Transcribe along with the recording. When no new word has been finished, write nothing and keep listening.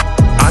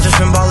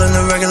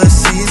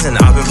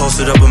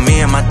suit up with me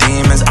and my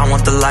demons. I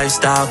want the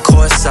lifestyle,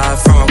 courtside,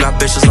 front row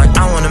got bitches like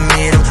I wanna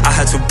meet them. I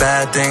had two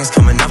bad things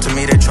coming up to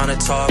me, they tryna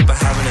talk, but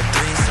having a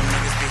threesome,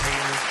 niggas be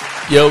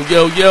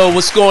hating. Yo,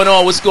 what's going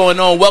on? What's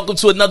going on? Welcome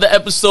to another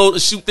episode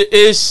of Shoot the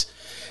Ish.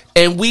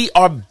 And we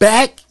are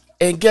back,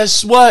 and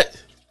guess what?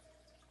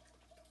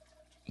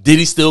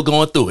 Diddy still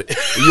going through it.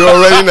 You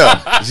already know.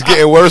 It's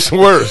getting worse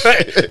and worse.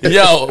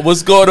 Yo,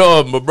 what's going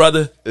on, my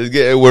brother? It's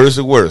getting worse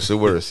and worse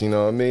and worse. You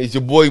know what I mean? It's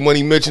your boy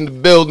Money Mitch in the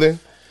building,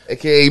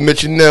 a.k.a.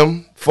 Mitch and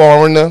them,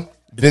 foreigner,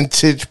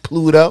 vintage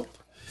Pluto.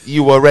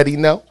 You already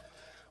know.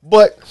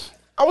 But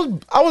I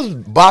was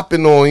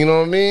bopping on, you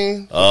know what I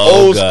mean?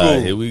 Oh, old God.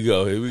 school. Here we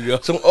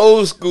go. Some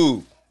old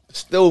school.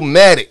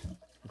 Stillmatic.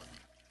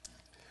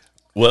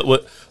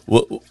 What?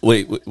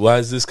 Wait, why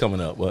is this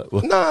coming up? What?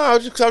 Nah, I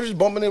was just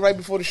bumping it right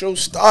before the show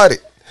started.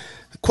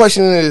 The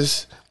question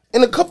is,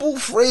 in a couple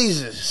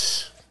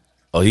phrases,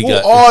 who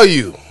are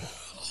you?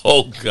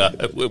 Oh,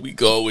 God, where we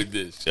go with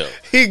this, yo?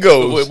 He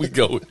goes, Where we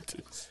go with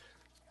this?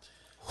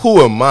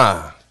 who am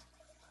I?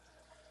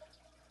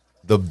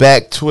 The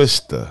back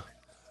twister,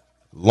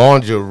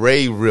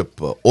 lingerie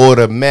ripper,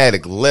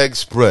 automatic leg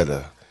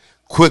spreader,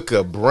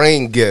 quicker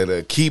brain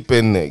getter,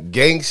 keeping the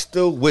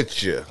gangster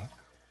with you.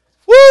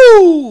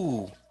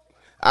 Woo!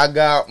 I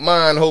got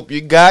mine. Hope you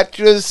got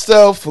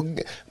yourself.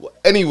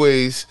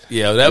 Anyways,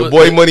 Yeah, that your was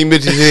boy Money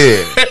Mitch is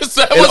here.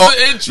 that was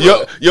the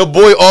intro. Your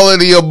boy all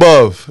of the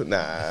above.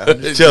 Nah, I'm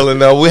just chilling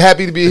now. We're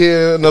happy to be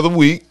here another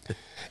week.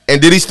 And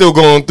Diddy still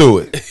going through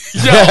it.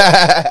 Yo,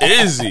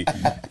 is he?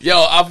 Yo,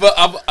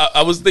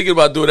 I was thinking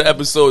about doing an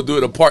episode,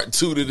 doing a part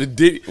 2 to the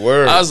Diddy.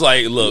 Word. I was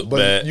like, look, But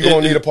man. you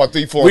going to need a part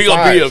 3, 4, We and 5.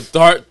 going to be a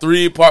part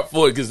 3, part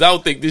 4, because I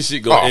don't think this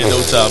shit going to end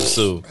no time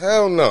soon.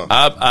 Hell no.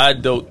 I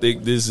don't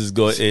think this is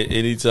going to end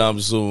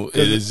anytime soon.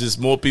 It is just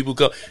more people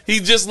come.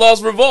 He just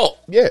lost Revolt.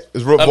 Yeah,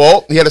 it's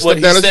Revolt. He had to step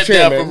down as the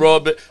chairman. For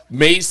Robert.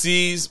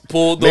 Macy's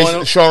pulled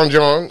on him. Sean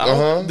John.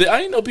 I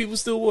didn't know people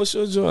still wore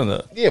Sean John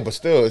up. Yeah, but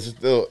still,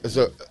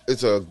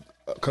 it's a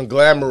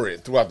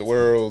conglomerate throughout the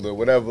world or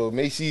whatever.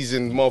 Macy's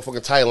in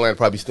motherfucking Thailand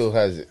probably still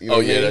has it. You know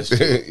what I mean? That's true.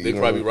 They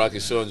probably rocking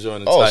Sean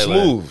John in Thailand.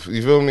 Smooth.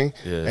 You feel me?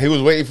 Yeah. And he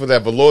was waiting for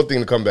that velour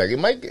thing to come back.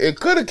 It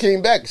could have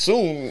came back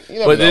soon.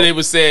 You But then they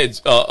were saying,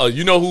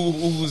 you know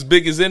who's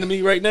biggest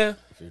enemy right now?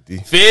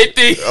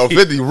 50. Oh,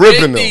 50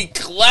 ripping 50 him.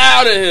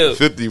 clouded him.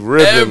 50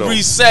 ripping him.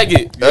 Every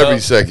second. Every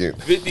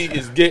second. 50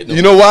 is getting him.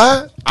 You know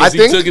why? I He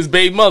think took his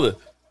baby mother.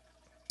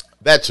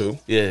 that too.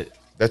 Yeah.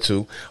 That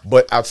too.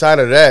 But outside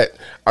of that,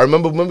 I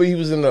remember he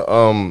was in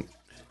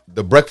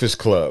the Breakfast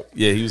Club.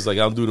 Yeah, he was like,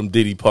 I don't do them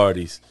Diddy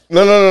parties.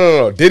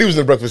 No. Diddy was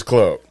in the Breakfast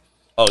Club.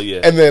 Oh,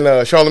 yeah. And then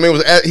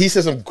Charlamagne he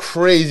said some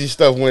crazy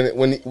stuff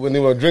when they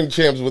were Drink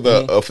Champs with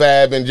a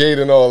Fab and Jade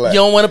and all that. You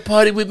don't want to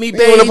party with me,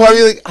 baby? You want to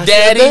party? Like, I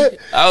Daddy? said that?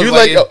 I was he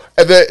was like,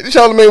 and then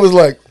Charlamagne was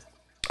like,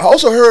 I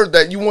also heard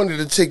that you wanted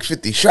to take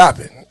 50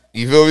 shopping.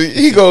 You feel me?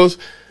 He goes,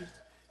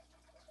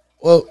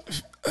 well,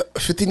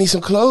 50 needs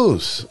some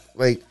clothes.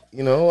 Like,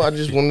 you know, I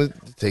just wanted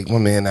to take my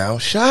man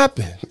out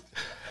shopping.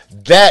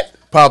 That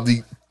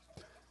probably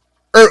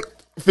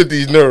irked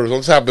 50's nerves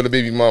on top of the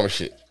baby mama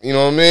shit. You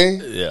know what I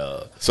mean?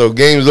 Yeah. So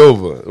game's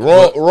over.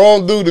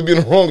 Wrong dude to be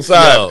on the wrong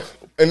side. Yo.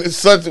 And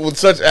it's with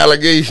such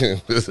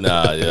allegations.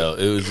 Nah, yo,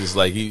 it was just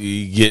like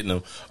he getting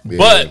them.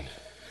 Yeah.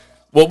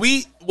 But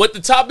what the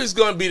topic's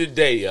going to be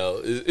today,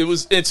 yo, it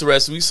was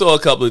interesting. We saw a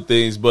couple of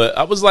things, but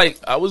I was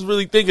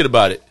really thinking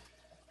about it.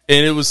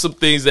 And it was some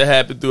things that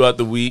happened throughout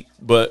the week.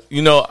 But,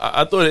 you know,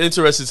 I thought an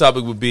interesting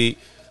topic would be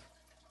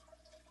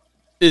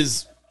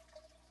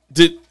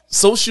did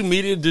social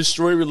media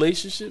destroy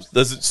relationships?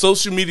 Does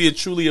social media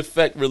truly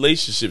affect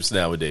relationships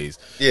nowadays?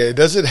 Yeah,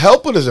 does it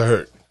help or does it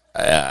hurt?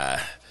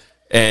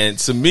 And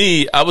to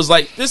me, I was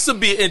like, this would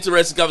be an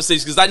interesting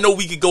conversation because I know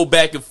we could go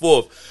back and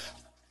forth.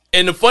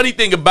 And the funny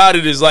thing about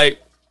it is,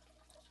 like,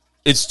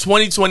 it's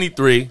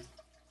 2023.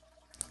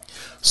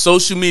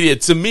 Social media,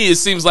 to me, it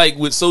seems like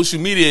with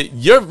social media,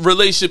 your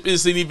relationship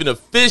isn't even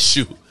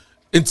official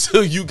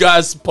until you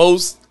guys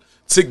post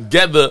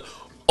together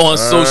on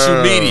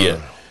social media.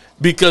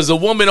 Because a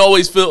woman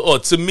always feel, or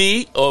to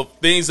me, or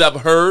things I've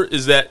heard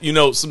is that, you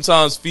know,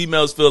 sometimes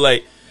females feel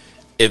like,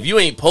 if you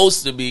ain't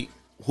posted me,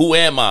 who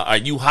am I? Are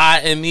you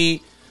hiding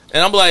me?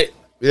 And I'm like,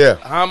 yeah,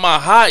 how am I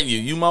hiding you?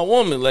 You my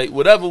woman, like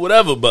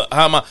whatever. But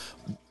how am I?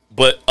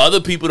 But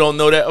other people don't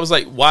know that. I was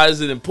like, why is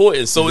it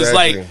important? So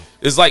exactly.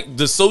 it's like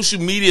the social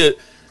media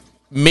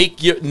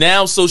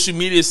social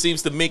media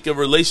seems to make a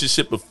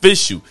relationship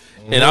official,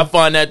 and I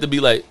find that to be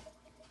like,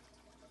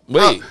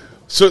 wait.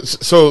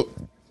 So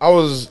I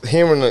was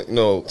hearing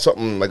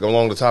something like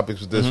along the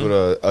topics with this with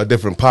a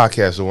different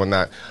podcast or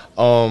whatnot,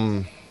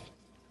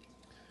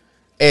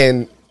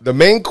 and the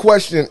main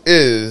question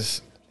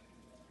is,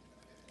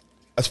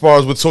 as far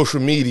as with social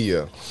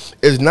media,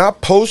 is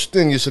not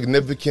posting your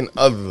significant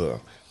other.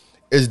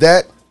 Is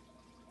that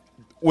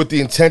with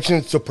the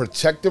intention to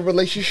protect the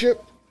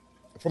relationship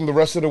from the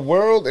rest of the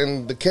world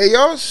and the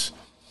chaos?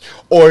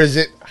 Or is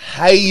it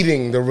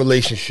hiding the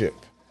relationship?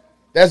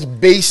 That's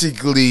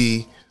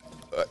basically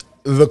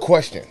the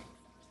question.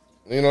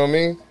 You know what I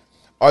mean?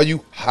 Are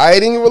you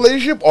hiding your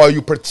relationship or are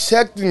you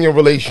protecting your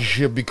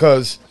relationship?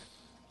 Because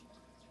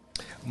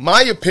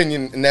my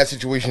opinion in that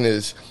situation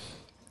is,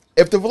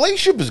 if the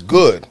relationship is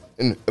good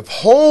and if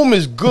home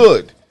is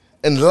good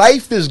and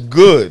life is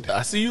good.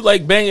 I see you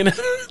like banging.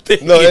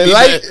 No, and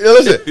life,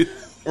 listen,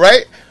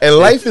 right? And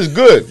life is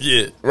good.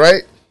 Yeah.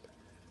 Right?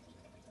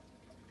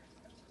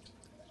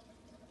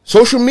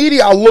 Social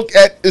media I look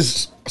at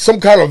is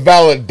some kind of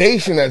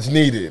validation that's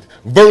needed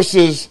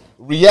versus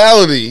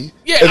reality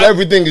if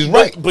everything is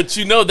right. But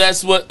you know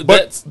that's what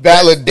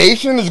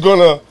validation is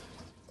gonna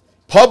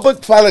public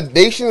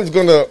validation is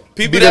gonna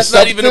people that's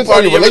not even a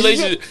part of your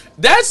relationship.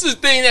 That's the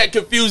thing that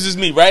confuses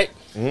me, right?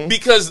 Mm-hmm.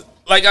 Because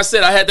like I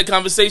said, I had the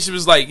conversation, it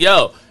was like,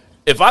 yo,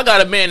 if I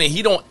got a man and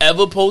he don't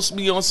ever post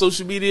me on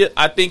social media,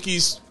 I think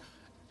he's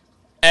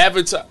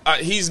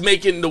he's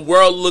making the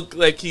world look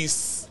like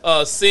he's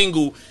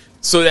single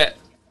so that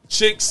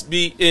chicks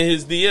be in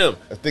his DM.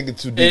 I think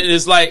it's too deep. And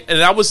it's like,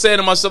 and I was saying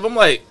to myself, I'm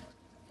like,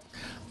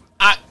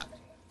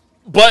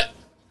 but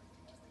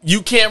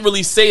you can't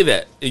really say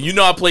that. And you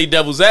know I play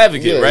devil's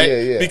advocate, right?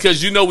 Yeah.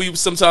 Because you know we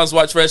sometimes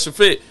watch Fresh and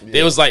Fit. Yeah.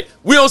 They was like,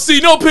 we don't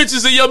see no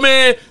pictures of your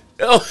man.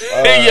 So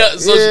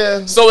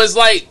it's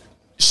like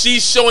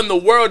she's showing the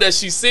world that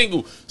she's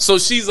single. So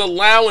she's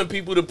allowing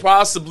people to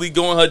possibly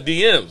go in her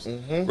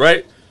DMs,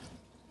 right?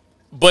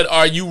 But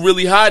are you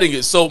really hiding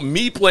it? So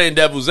me playing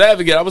devil's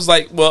advocate, I was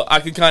like, well, I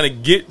can kind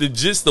of get the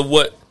gist of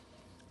what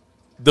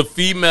the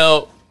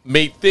female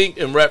may think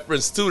in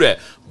reference to that.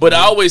 But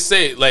I always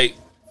say, like,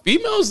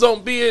 females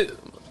don't be in...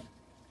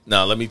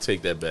 No, let me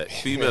take that back.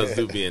 Females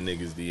do be in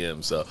niggas'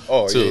 DM, so...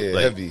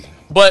 heavy.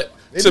 But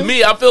to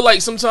me, I feel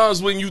like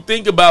sometimes when you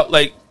think about,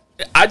 like...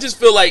 I just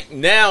feel like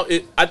now...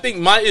 I think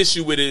my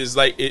issue with it is,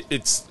 like,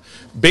 it's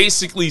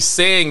basically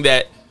saying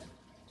that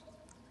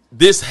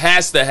this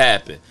has to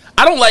happen.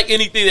 I don't like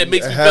anything that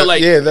makes me feel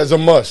like... Yeah, that's a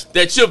must.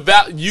 That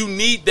you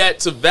need that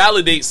to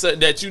validate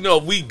something that you know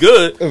if we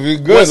good,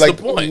 what's like,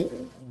 the point?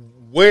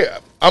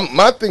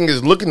 My thing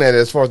is looking at it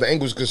as far as the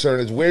angle is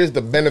concerned is where's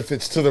the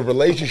benefits to the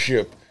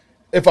relationship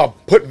if I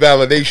put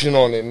validation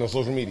on it in the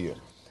social media?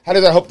 How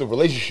does that help the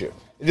relationship?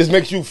 It just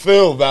makes you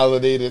feel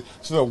validated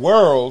to the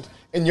world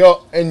in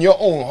your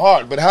own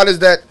heart. But how does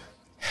that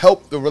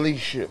help the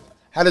relationship?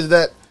 How is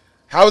that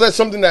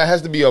something that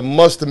has to be a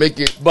must to make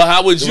it? But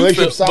how would you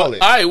feel? Solid?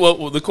 All right.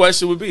 Well, the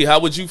question would be, how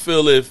would you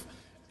feel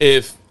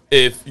if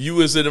you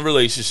was in a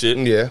relationship?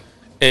 Yeah.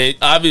 And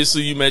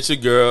obviously you met your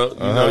girl. You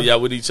know,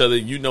 y'all with each other.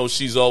 You know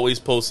she's always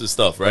posting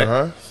stuff,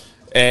 right?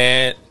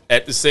 And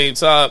at the same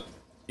time,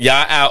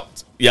 y'all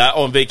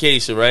on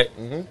vacation, right?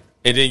 And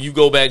then you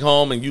go back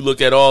home and you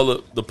look at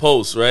all the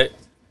posts, right?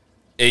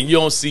 And you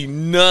don't see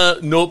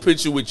no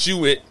picture with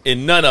you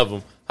in none of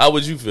them. How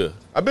would you feel?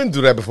 I've been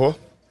through that before.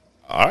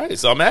 All right,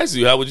 so I'm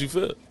asking you, how would you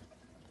feel?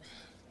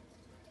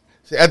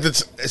 See, at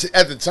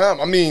the time,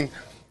 I mean,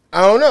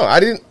 I don't know. I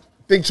didn't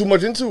think too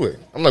much into it.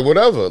 I'm like,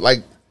 whatever.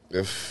 Like,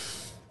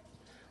 if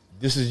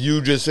this is you,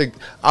 just like,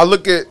 I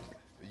look at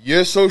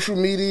your social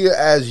media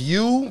as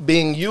you,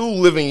 being you,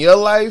 living your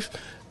life.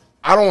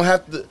 I don't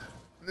have to,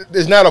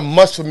 there's not a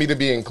must for me to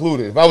be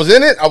included. If I was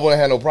in it, I wouldn't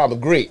have no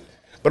problem. Great.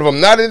 But if I'm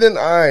not in it,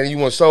 all right, you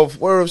want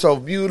self-worth,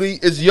 self-beauty,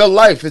 it's your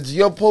life. It's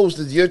your post.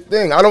 It's your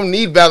thing. I don't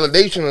need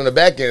validation on the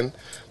back end.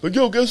 Like,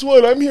 yo, guess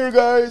what? I'm here,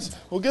 guys.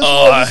 Well, guess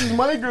what? This is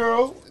my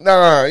girl.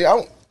 Nah,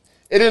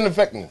 it didn't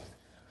affect me.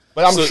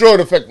 But I'm sure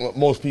it affected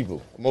most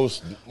people.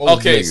 Most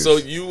okay,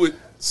 niggas.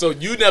 So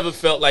you never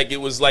felt like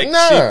it was like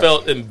she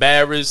felt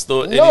embarrassed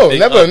or anything?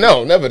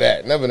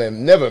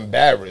 Never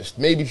embarrassed.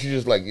 Maybe she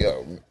just like,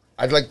 yo,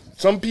 I'd like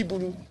some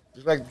people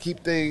just like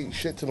keep their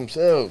shit to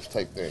themselves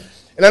type thing.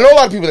 And I know a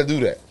lot of people that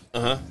do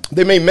that.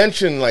 They may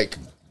mention like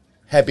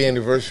happy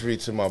anniversary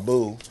to my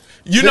boo.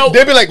 You know,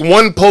 there'd be like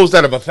one post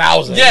out of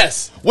 1,000.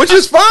 Yes, which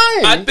is fine.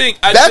 I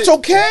think that's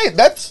okay.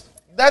 That's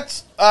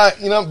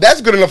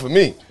that's good enough for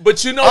me.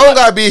 But you know, I don't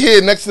gotta be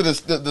here next to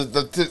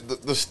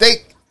the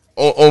steak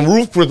on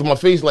roof with my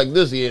face like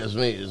this. Yeah, it's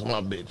me. It's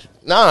my bitch.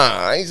 Nah,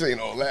 I ain't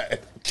saying all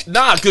that.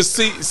 Nah, because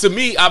see, to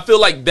me, I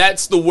feel like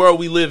that's the world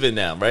we live in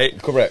now,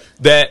 right? Correct.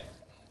 That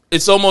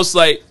it's almost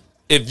like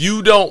if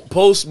you don't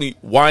post me,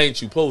 why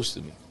ain't you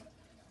posting me?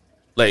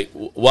 Like,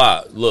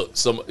 why? Look,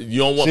 you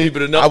don't want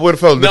people to know. I would have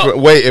felt a different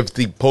way if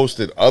they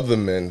posted other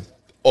men,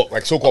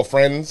 like so-called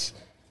friends,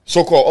 it's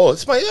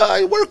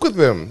I work with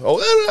them.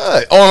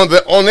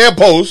 On their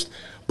post,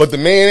 but the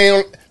man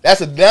ain't. That's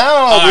a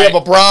down. We have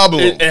a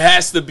problem. It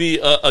has to be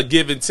a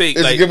give and take.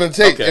 It's a give and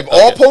take. If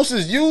all posts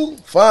is you,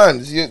 fine.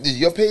 It's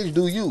your page.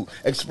 Do you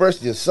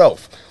express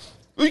yourself?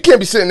 You can't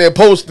be sitting there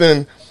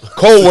posting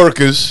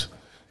co-workers.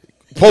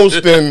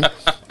 Posting,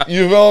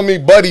 you feel me,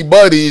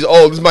 buddies.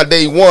 Oh, this is my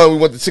day one. We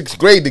went to 6th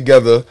grade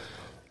together,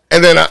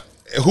 and then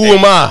who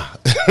am I?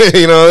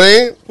 You know what I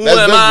mean? Who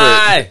am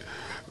I?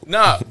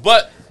 Nah,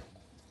 but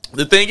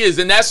the thing is,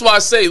 and that's why I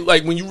say,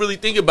 like, when you really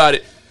think about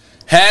it,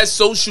 has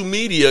social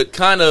media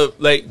kind of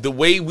like the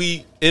way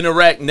we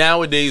interact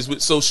nowadays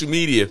with social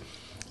media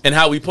and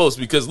how we post?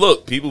 Because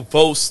look, people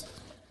post.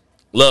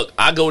 Look,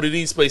 I go to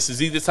these places.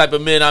 These the type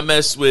of men I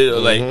mess with. Or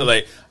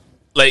like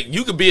like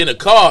you could be in a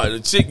car, the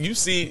chick you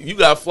see, you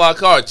got a fly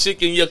car, a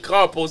chick in your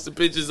car posting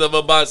pictures of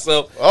her by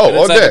herself. Oh, and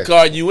the type of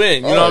car you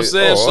in. You know what I'm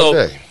saying?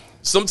 So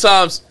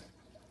sometimes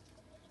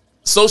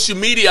social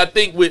media, I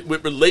think,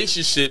 with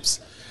relationships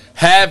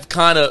have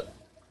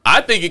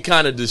I think it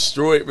kind of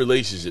destroyed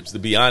relationships, to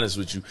be honest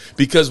with you.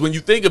 Because when you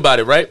think about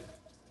it, right?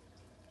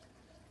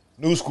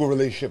 New school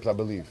relationships, I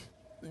believe.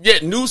 Yeah,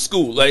 new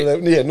school. Like,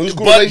 yeah, new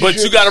school relationships.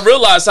 But you got to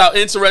realize how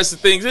interesting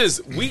things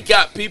is. We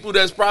got people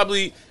that's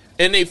probably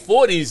in their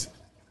 40s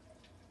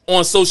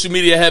on social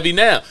media heavy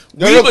now.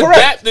 We've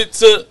adapted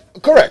to...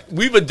 Correct.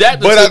 We've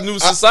adapted to new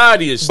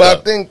society and stuff.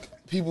 But I think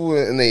people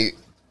in their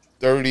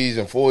 30s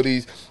and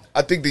 40s,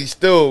 I think they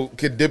still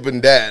could dip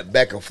and dab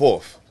back and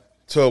forth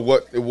to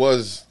what it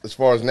was as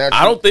far as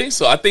natural. I don't think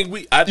so. I think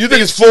you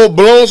think it's full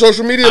blown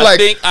social media?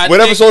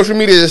 Whatever social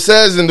media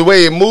says and the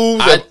way it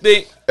moves.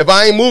 If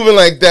I ain't moving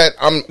like that,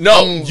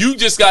 you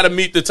just got to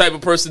meet the type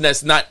of person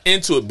that's not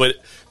into it. But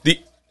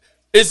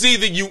it's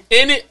either you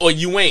in it or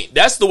you ain't.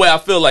 That's the way I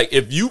feel. Like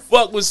if you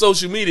fuck with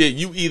social media,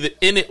 you either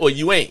in it or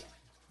you ain't.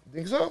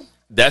 Think so?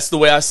 That's the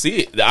way I see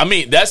it. I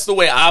mean, that's the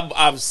way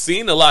I've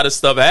seen a lot of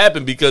stuff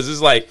happen, because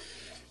it's like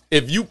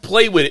if you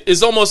play with it,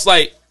 it's almost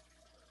like,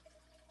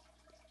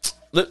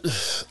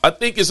 I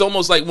think it's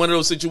almost like one of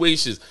those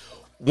situations.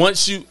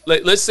 Once you,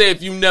 like, let's say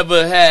if you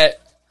never had,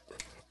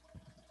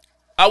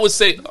 I would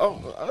say,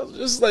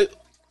 just like,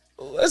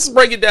 let's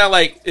break it down.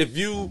 Like if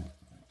you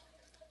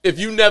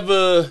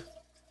never,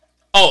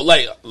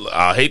 like,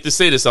 I hate to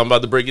say this, I'm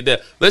about to break it down.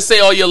 Let's say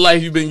all your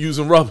life you've been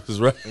using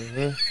rubbers, right?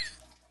 Mm-hmm.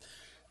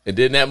 And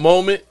then that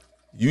moment,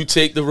 you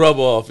take the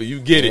rubber off and you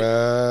get it.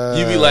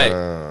 You be like,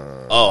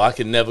 I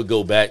can never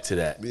go back to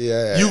that.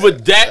 Yeah. You've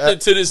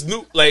adapted to this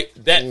new, like,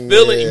 that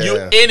feeling. Yeah.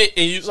 You're in it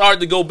and it's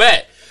hard to go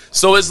back.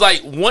 So it's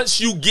like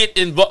once you get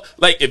involved,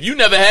 like if you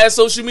never had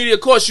social media,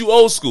 of course you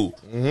old school.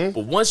 Mm-hmm.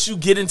 But once you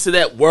get into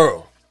that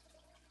world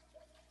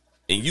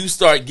and you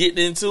start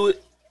getting into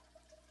it,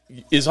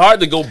 it's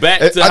hard to go back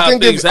to how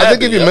things happen. I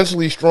think if you're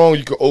mentally strong,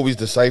 you can always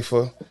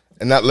decipher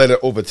and not let it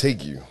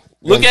overtake you.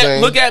 Look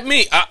at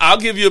me. I'll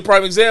give you a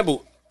prime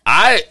example.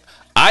 I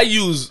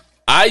use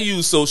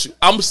social.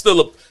 I'm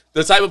still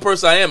the type of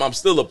person I am. I'm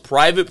still a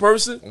private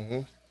person. Mm-hmm.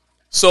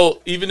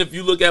 So even if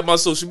you look at my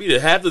social media,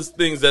 half the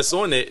things that's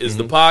on there is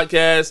the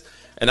podcast,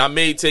 and I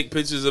may take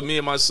pictures of me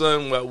and my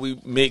son while we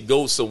may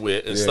go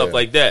somewhere and stuff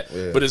like that.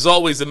 Yeah. But there's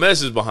always a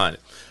message behind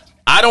it.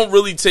 I don't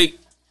really take,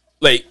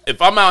 like,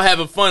 if I'm out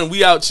having fun,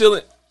 we out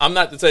chilling, I'm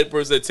not the type of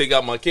person that take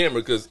out my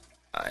camera because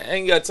I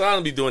ain't got time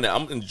to be doing that.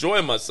 I'm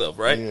enjoying myself,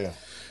 right? Yeah.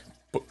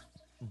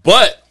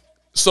 But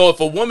so if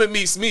a woman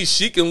meets me,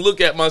 she can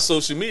look at my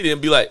social media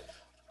and be like,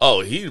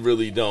 oh, he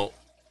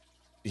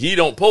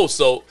don't post.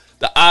 So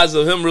the odds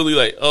of him really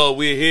like, oh,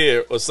 we're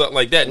here or something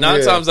like that.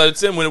 9 times out of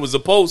 10, when it was a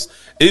post,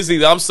 it's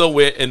either I'm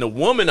somewhere and the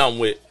woman I'm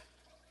with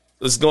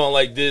is going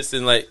like this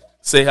and like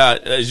say hi.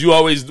 As you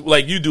always,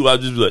 like you do, I'll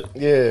just be like,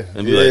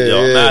 and be like,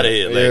 yo, I'm out of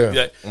here.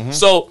 Like,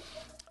 So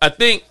I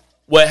think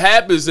what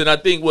happens, and I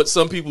think what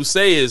some people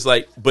say is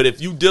like, but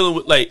if you dealing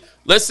with, like,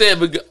 let's say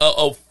if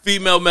a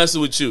female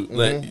messing with you,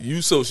 like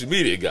you social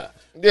media guy.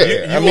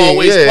 Yeah, you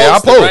always post. I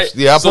post. Right?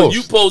 Yeah, I post. So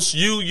you post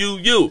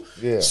you.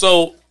 Yeah.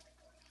 So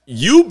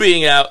you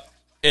being out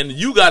and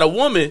you got a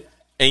woman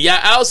and y'all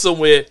out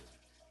somewhere,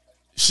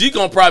 she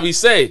gonna probably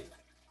say,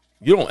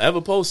 you don't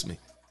ever post me.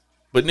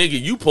 But nigga,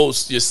 you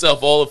post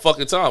yourself all the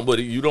fucking time. But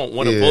you don't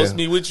want to post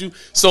me with you.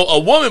 So a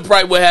woman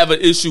probably would have an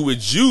issue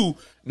with you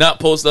not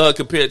posting her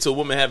compared to a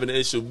woman having an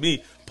issue with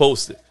me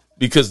posting.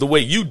 Because the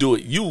way you do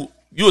it, you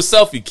a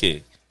selfie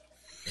king.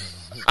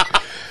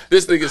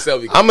 This nigga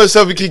selfie king. I'm a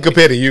selfie king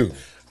compared to you.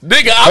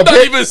 Nigga, I'm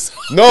not even...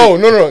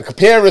 No.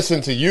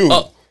 Comparison to you.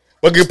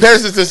 But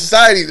comparison to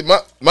society,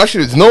 my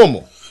shit is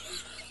normal.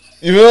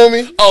 You know what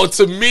I mean? Oh,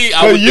 to me,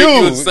 I would think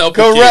you a selfie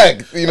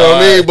correct. King. You know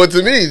what I mean? But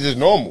to me, it's just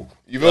normal.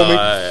 You feel me?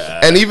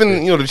 And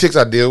even, the chicks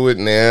I deal with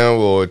now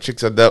or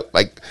chicks I dealt,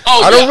 like,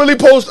 I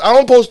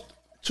don't post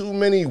too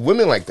many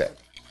women like that.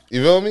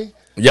 You feel me?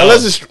 Yo.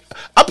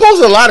 I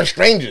post a lot of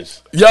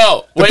strangers.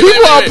 Yo, the people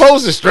I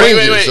post are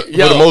strangers for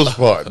the most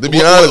part. To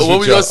be honest with you. What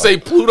we gonna say,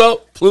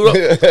 Pluto?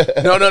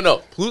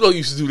 No. Pluto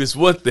used to do this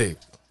one thing.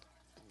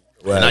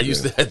 I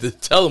used to have to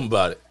tell him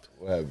about it.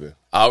 What happened?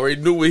 I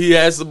already knew when he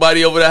had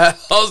somebody over the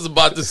house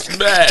about to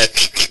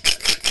smash.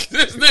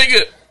 This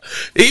nigga,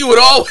 he would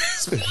always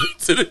speak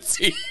to the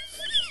TV.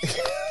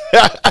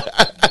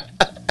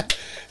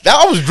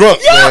 I was drunk,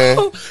 man.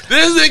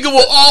 This nigga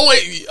will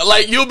always,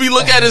 like, you'll be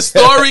looking at his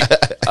story.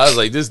 I was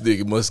like, this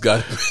nigga must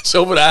got a bitch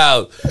over the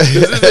house.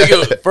 This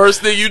nigga,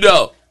 first thing you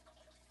know,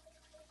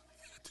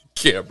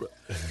 camera.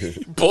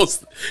 He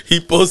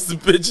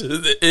posted pictures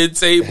of the end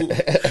table.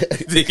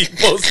 Then he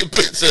posted a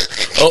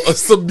picture of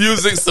some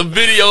music, some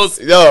videos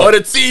on the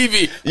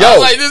TV. I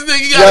was like, this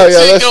nigga got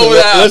a chick over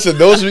the house. Listen,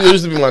 those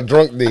used to be my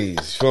drunk days.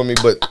 You feel me?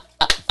 But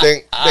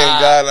thank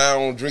God I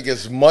don't drink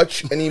as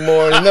much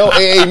anymore. No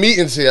AA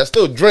meetings here. I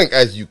still drink,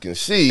 as you can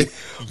see,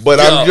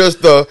 but I'm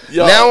just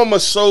now I'm a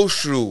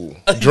social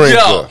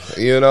drinker.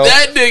 You know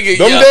that nigga.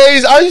 Them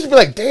days I used to be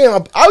like,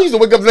 damn. I used to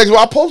wake up the next day.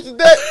 I posted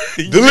that.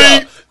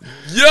 Delete.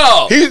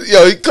 He used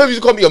to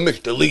call me,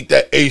 Mitch, delete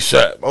that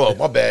ASAP. Oh,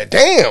 my bad.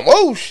 Damn.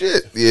 Oh,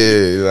 shit.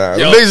 Yeah,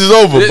 the days is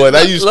over, but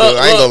I ain't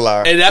gonna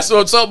lie. And that's what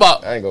I'm talking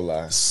about. I ain't gonna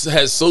lie.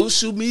 Has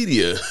social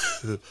media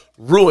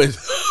ruined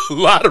a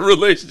lot of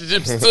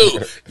relationships too?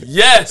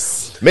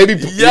 Yes. Maybe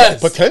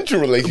potential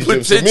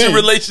relationships. Potential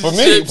relationships. For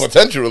me,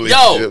 potential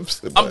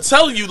relationships. Yo, I'm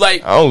telling you,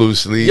 like, I don't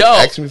lose sleep.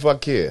 Ask me if I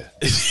care.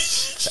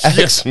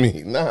 Ask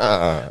me.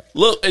 Nah.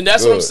 Look, and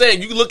that's what I'm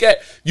saying. You look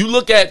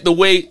at the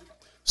way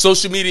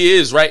social media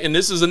is, right? And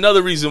this is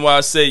another reason why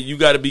I say you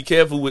got to be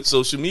careful with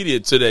social media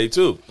today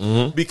too.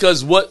 Mm-hmm.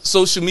 Because what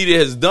social media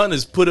has done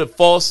is put a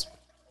false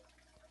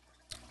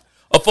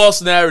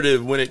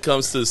narrative when it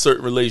comes to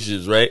certain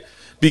relationships, right?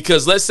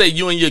 Because let's say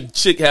you and your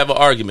chick have an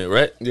argument,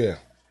 right? Yeah.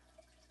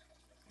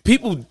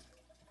 People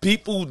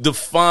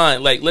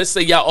define, like, let's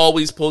say y'all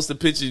always posting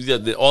pictures,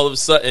 that all of a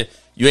sudden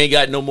you ain't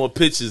got no more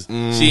pictures.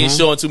 Mm-hmm. She ain't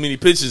showing too many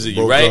pictures of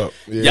you, right?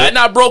 Yeah. Y'all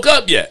not broke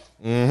up yet.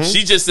 Mm-hmm.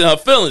 She just in her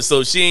feelings,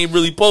 so she ain't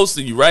really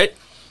posting you, right?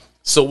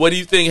 So what do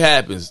you think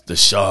happens? The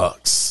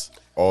sharks.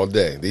 All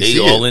day. They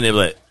all in there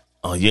like,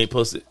 oh, you ain't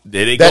posted.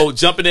 There they go,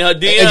 jumping in her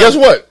DM. And guess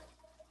what?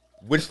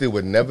 Which they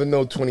would never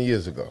know 20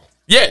 years ago.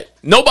 Yeah.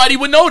 Nobody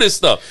would know this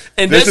stuff.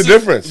 And that's the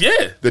difference.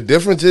 Yeah. The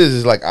difference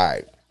is like, all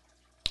right,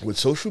 with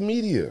social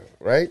media,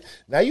 right?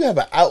 Now you have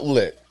an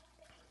outlet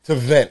to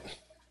vent,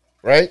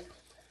 right?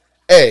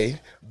 A.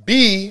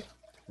 B,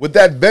 with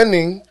that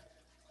venting,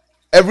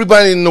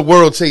 everybody in the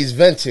world says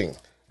venting,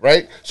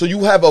 right? So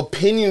you have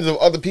opinions of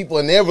other people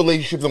and their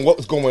relationships and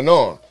what's going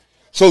on.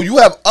 So you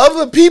have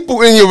other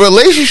people in your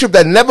relationship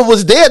that never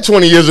was there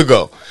 20 years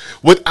ago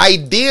with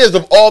ideas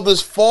of all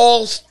this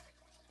false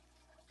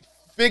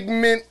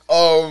figment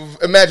of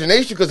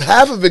imagination, because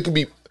half of it could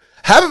be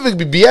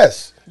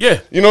BS. Yeah.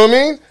 You know what I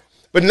mean?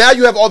 But now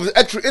you have all this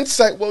extra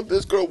insight. Well,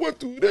 this girl went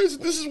through this,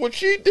 and this is what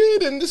she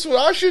did, and this is what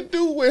I should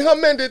do when her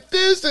man did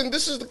this, and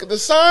this is the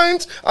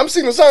signs. I'm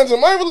seeing the signs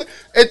in my relationship.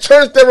 It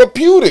turns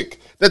therapeutic.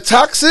 The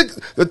toxic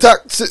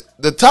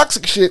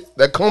shit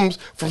that comes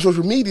from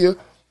social media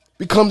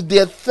becomes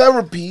their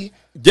therapy.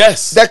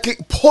 Yes. That can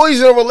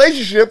poison a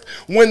relationship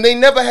when they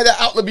never had an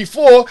outlet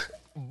before,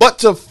 but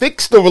to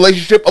fix the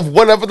relationship of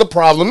whatever the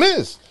problem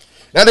is.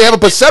 Now they have a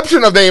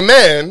perception of their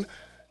man.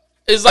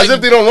 It's like, as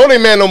if they don't know their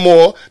man no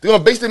more. They're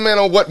gonna base their man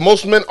on what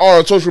most men are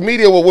on social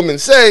media, what women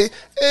say.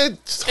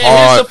 It's hard.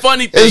 And here's the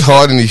funny thing. It's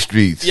hard in these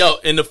streets. Yo,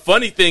 and the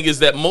funny thing is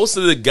that most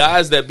of the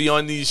guys that be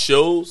on these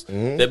shows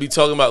that be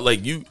talking about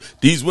like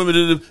these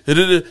women,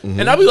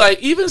 and I be like,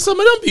 even some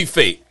of them be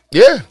fake.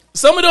 Yeah.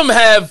 Some of them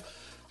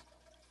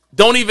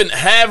don't even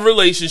have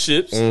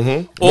relationships.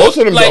 Mm-hmm. Most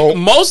of them don't.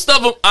 Most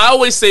of them, I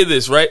always say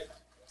this, right?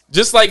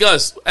 Just like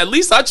us, at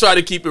least I try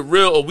to keep it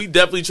real, or we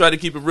definitely try to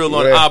keep it real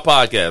on our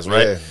podcast,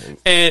 right? Yeah.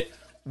 And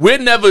we're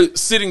never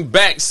sitting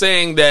back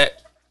saying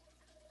that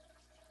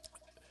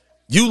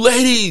you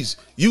ladies,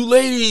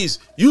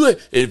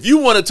 if you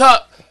want to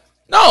talk,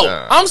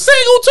 I'm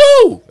single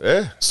too.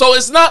 Yeah. So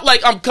it's not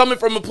like I'm coming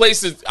from a place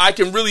that I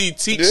can really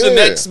teach the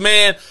next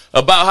man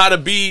about how to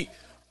be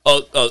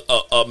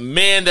a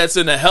man that's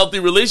in a healthy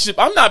relationship.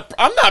 I'm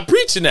not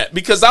preaching that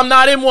because I'm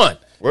not in one.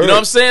 Word. You know what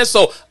I'm saying?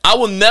 So I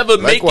will never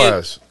make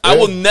it. I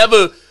will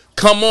never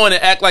come on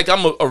and act like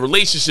I'm a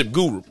relationship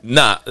guru.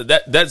 Nah,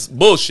 that's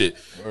bullshit.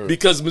 Word.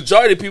 Because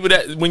majority of people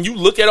that, when you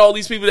look at all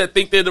these people that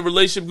think they're the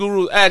relationship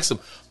guru, ask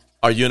them,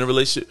 are you in a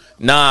relationship?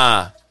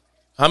 Nah.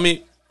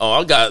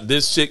 I got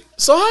this chick.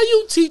 So how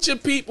you teaching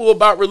people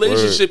about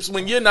relationships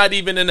when you're not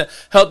even in a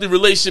healthy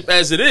relationship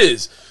as it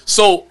is?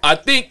 So I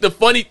think the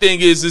funny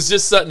thing is, it's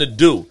just something to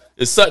do.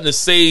 It's something to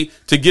say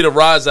to get a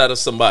rise out of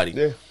somebody.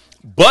 Yeah.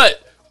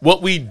 But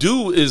what we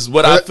do is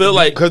what I feel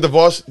like, because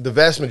the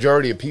vast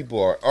majority of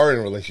people are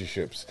in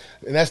relationships,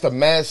 and that's the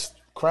mass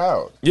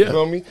crowd. Yeah. You know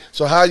what I mean?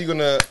 So how are you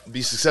gonna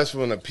be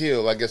successful and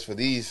appeal, I guess, for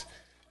these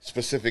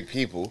specific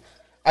people?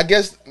 I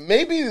guess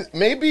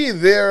maybe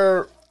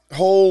their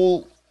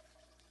whole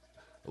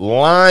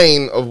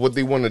line of what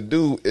they want to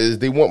do is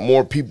they want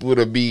more people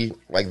to be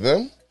like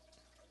them.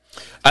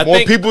 I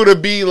think people to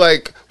be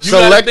like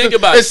selective. Think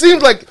about it. It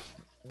seems like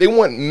they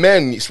want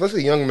men,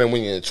 especially young men,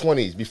 when you're in your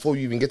 20s, before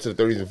you even get to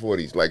the 30s and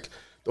 40s, like,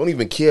 don't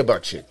even care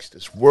about chicks.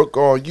 Just work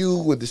on you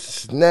with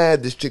this and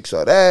that. This chick's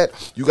all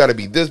that. You got to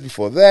be this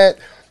before that.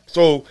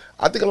 So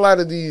I think a lot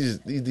of these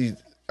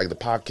like the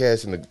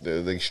podcasts and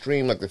the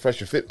extreme, like the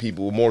Fresh and Fit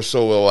people, more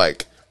so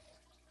like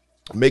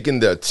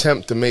making the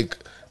attempt to make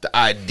the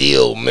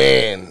ideal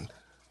man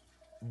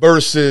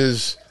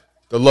versus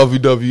the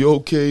lovey-dovey,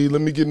 okay,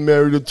 let me get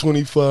married at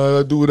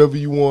 25, I do whatever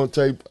you want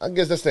type. I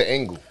guess that's the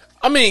angle.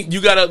 I mean, you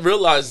gotta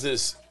realize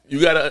this. You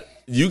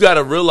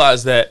gotta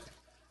realize that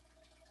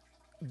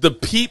the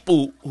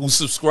people who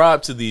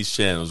subscribe to these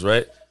channels,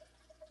 right?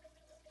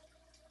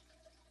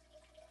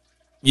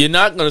 You're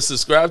not gonna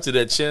subscribe to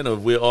that channel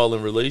if we're all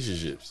in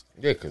relationships.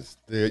 Yeah, because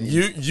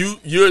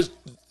you're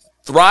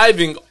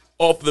thriving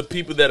off the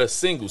people that are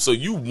single. So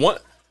you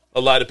want a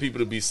lot of people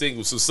to be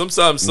single. So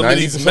sometimes some of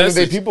these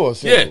messages, people are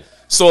single. Yeah.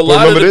 So a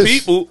lot of the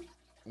people.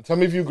 Tell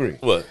me if you agree.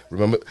 What?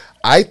 Remember,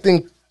 I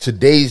think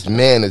today's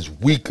man is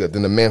weaker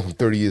than the man from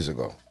 30 years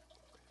ago.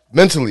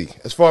 mentally,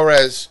 as far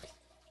as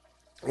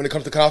when it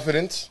comes to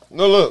confidence.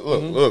 No,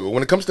 look.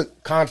 When it comes to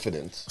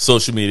confidence,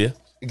 social media.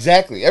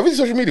 Exactly. Everything's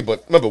social media,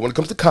 but remember, when it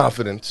comes to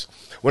confidence,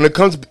 when it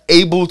comes to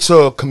able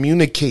to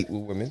communicate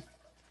with women,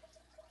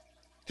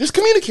 just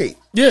communicate.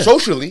 Yeah.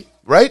 Socially,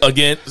 right?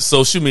 Again,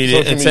 social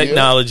media and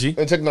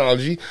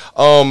technology.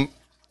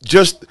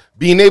 Just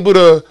being able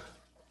to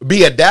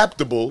be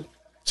adaptable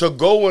to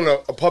go in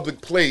a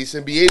public place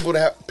and be able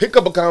to pick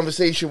up a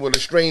conversation with a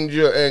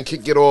stranger and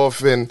kick it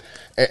off and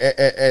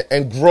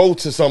grow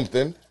to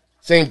something.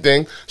 Same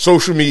thing.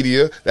 Social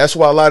media. That's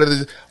why a lot of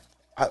this.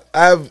 I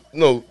have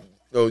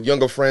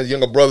younger friends,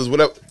 younger brothers,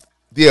 whatever.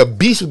 They're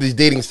beasts with these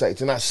dating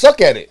sites, and I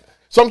suck at it.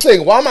 So I'm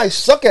saying, why am I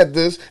suck at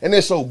this and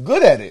they're so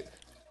good at it?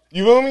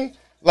 You feel me?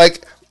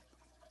 Like,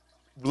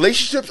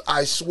 relationships,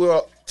 I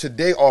swear,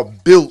 today are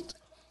built.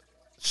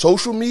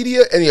 Social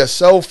media and your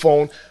cell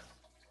phone,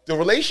 the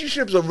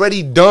relationship's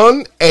already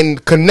done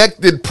and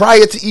connected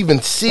prior to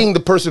even seeing the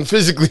person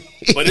physically.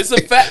 But it's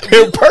a fact.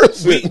 In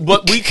person.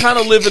 But we kind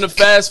of live in a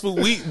fast food.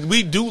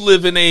 We do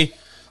live in a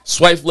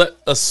swipe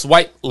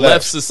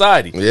left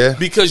society. Yeah.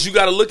 Because you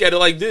got to look at it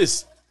like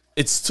this.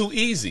 It's too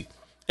easy.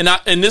 And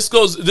this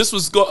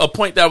was a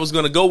point that I was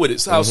going to go with.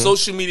 It's how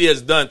social media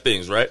has done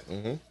things, right?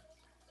 Mm-hmm.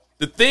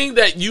 The thing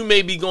that you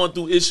may be going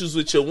through issues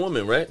with your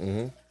woman, right?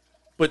 Mm-hmm.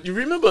 But you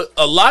remember,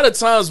 a lot of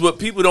times what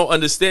people don't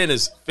understand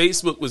is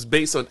Facebook was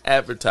based on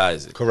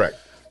advertising. Correct.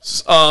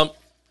 And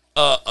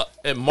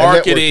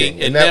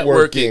marketing and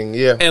networking.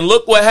 Yeah. And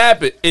look what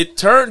happened. It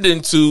turned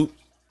into,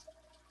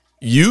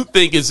 you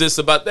think it's just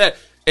about that.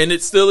 And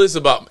it still is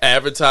about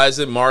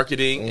advertising,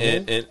 marketing,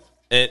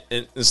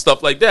 and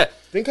stuff like that.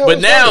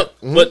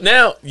 But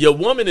now your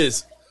woman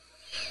is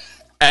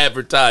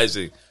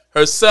advertising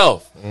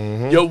herself.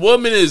 Mm-hmm. Your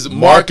woman is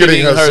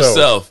marketing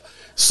herself.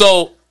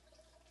 So,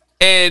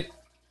 and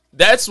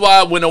that's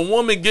why when a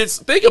woman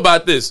think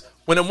about this,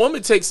 when a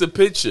woman takes a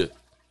picture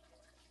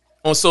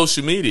on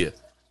social media,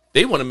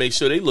 they want to make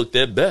sure they look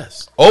their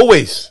best.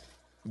 Always.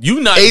 You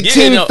not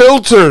 18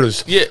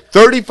 filters. Yeah.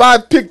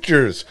 35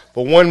 pictures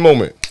for one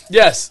moment.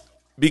 Yes.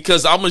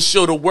 Because I'm going to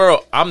show the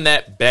world I'm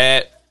that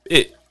bad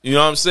bitch. You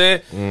know what I'm saying?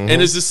 Mm-hmm.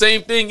 And it's the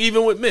same thing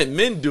even with men.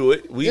 Men do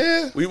it. We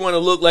want to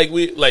look like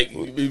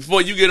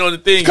before you get on the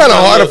thing. It's kind of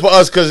harder for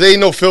us because there ain't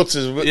no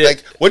filters. Yeah.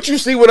 Like what you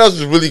see with us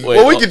is really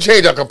we can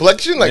change our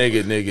complexion. Like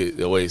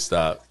nigga, wait,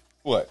 stop.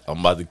 What? I'm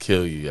about to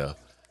kill you, yo.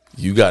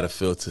 You got a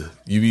filter.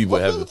 You use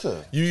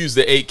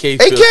the 8K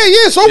filter. 8K,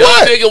 yeah, so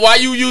what? Nigga, why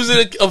you using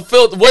a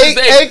filter? What's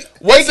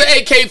the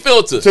 8K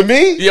filter? To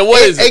me? Yeah,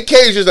 what is it?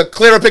 8K is just a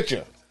clearer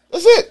picture.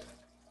 That's it.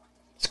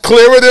 It's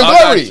clearer than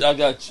blurry. I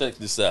got to check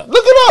this out.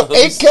 Look it up.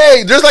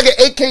 8K. There's like an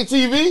 8K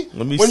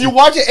TV. When you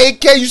watch it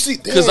 8K, you see.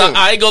 Because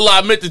I ain't gonna lie,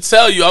 I meant to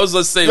tell you. I was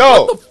gonna say,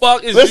 what the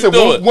fuck is you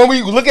doing? When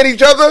we look at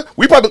each other,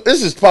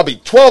 this is probably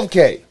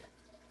 12K.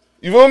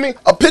 You feel me?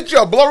 A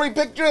blurry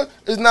picture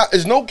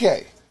is no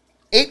K.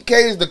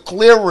 8K is the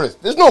clearest.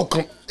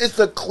 It's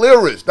the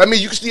clearest. I mean,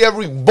 you can see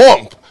every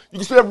bump. You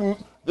can see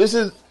this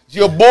is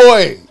your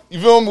boy. You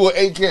feel me with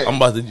 8K? I'm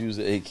about to use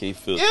the 8K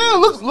filter. Yeah,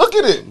 look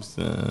at it.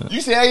 You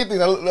see anything?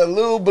 That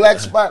little black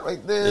spot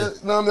right there. Yeah.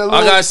 You know what I mean?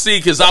 I gotta see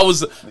because I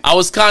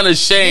was kind of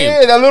ashamed.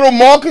 Yeah, that little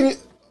marking.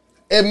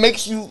 It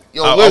makes you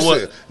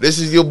listen. This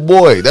is your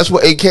boy. That's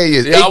what 8K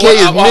is. Yeah, 8K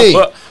is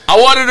me. I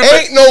wanted to.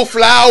 Ain't no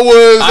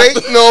flowers. Ain't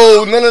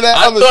none of that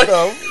other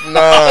stuff. Nah.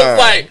 I was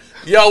like,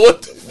 yo,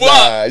 what the fuck?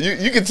 Nah,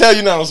 you can tell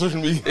you're not on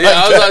social media. Yeah,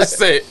 I was about to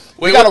say.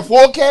 We got a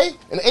 4K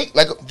and 8,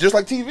 just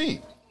like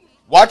TV.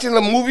 Watching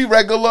a movie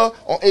regular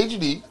on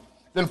HD,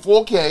 then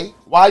 4K.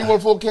 Why you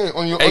want 4K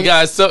on your? Hey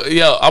guys,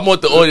 I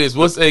want the audience.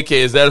 What's 8K?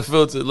 Is that a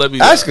filter? Let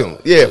me ask them.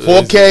 Yeah,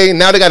 4K.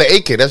 Now they got an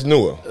 8K. That's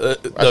newer. No,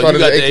 you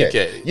got the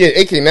 8K. Yeah,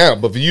 8K now,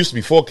 but it used to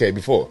be 4K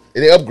before.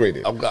 They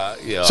upgraded.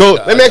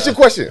 Let me ask you a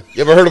question.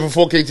 You ever heard of a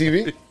 4K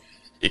TV?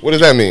 What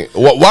does that mean?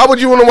 Why would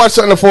you want to watch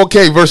something in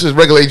 4K versus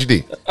regular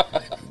HD?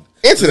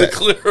 Answer that.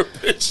 Clearer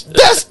picture.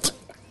 That's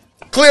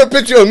clear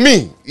picture of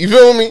me. You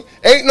feel me?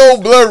 Ain't no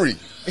blurry.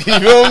 You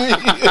feel me?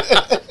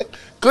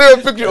 Clear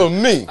picture of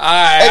me. Ain't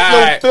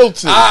no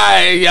filter.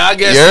 I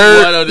guess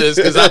you won on this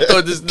because I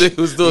thought this nigga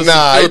was doing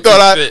some you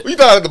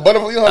thought the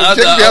butterfly. You know how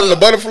the chicks be having the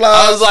butterfly.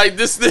 I was like,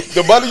 this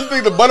nigga. You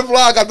think the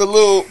butterfly got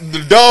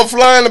the dove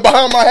flying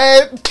behind my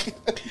head?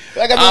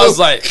 I was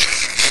like,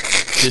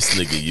 this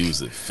nigga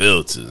using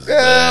filters.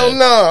 Hell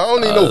no, I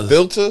don't need no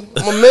filter.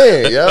 I'm a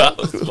man, yo. I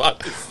was about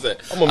to say,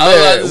 I'm a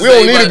man.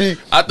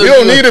 We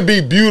don't need to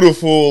be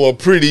beautiful or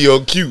pretty or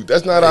cute.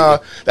 That's not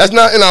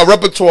in our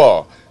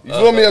repertoire. You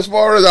feel me? As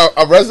far as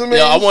our resume,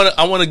 yeah, I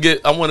want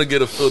to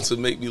get a filter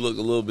to make me look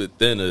a little bit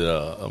thinner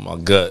on my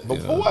gut.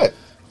 But for what?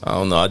 I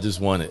don't know. I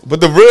just want it.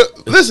 But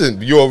listen,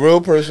 you're a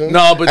real person.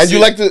 No, but you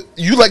like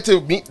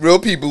to meet real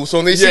people. So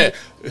when they see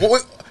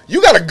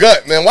you got a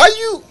gut, man. Why would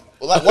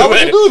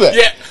you do that?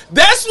 Yeah,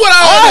 that's what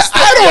I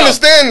understand. I don't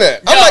understand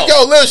that. I'm like,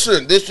 yo,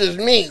 listen, this is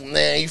me,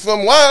 man. You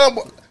from why? I'm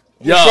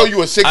gonna show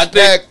you a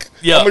 6-pack.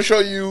 I'm gonna show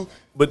you.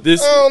 But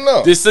this, I don't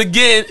know. This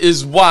again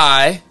is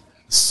why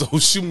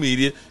social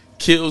media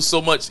kills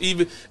so much.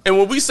 And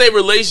when we say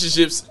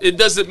relationships, it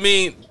doesn't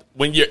mean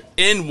when you're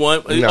in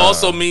one. It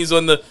also means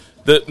on the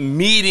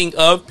meeting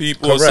of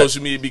people on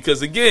social media.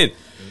 Because again,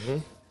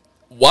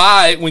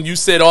 why when you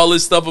said all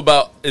this stuff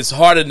about it's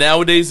harder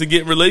nowadays to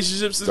get in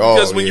relationships is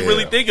because when you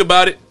really think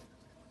about it,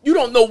 you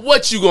don't know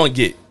what you're gonna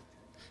get.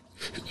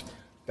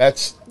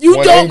 You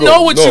don't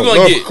know what you're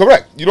gonna get.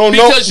 Correct. You don't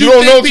know. You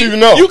don't know till you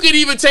know. You can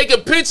even take a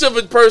picture of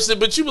a person,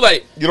 but you be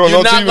like, you're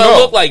not gonna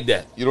look like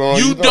that.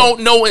 You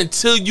don't know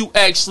until you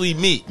actually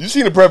meet. You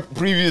seen the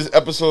previous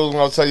episodes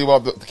when I was telling you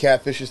about the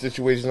catfishing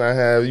situation I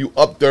have. You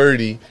up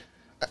 30,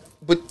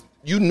 but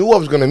you knew I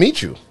was gonna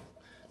meet you.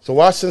 So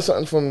why send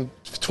something from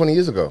 20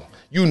 years ago?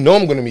 You know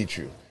I'm gonna meet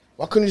you.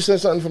 Why couldn't you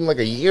send something from like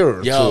a year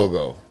or two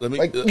ago?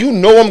 You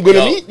know I'm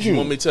gonna meet you. You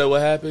want me to tell you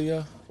what happened,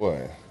 yo?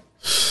 What?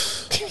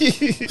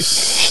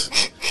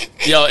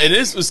 Yo, and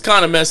this was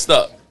kind of messed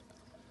up.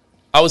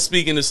 I was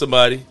speaking to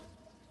somebody,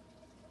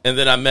 and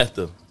then I met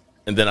them,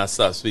 and then I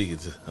stopped speaking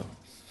to them.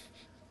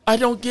 I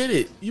don't get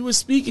it. You were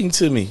speaking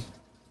to me,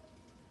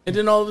 and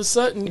then all of a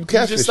sudden, you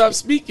just stopped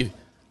speaking.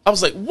 I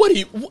was like,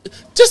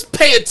 just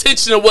pay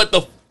attention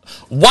to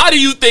why do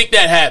you think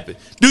that happened?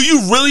 Do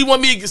you really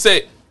want me to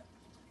say,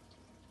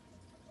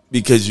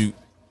 because you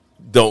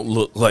don't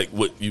look like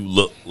what you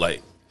look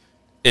like?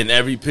 In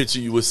every picture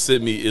you would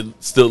send me, it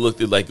still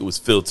looked like it was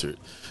filtered.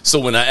 So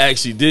when I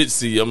actually did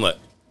see you, I'm like,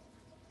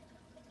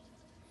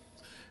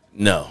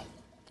 no,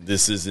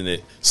 this isn't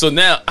it. So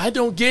now I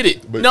don't get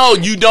it. No,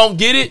 you don't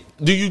get it?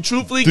 Do you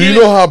truthfully get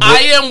it?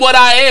 I am what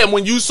I am.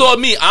 When you saw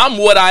me, I'm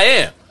what I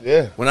am.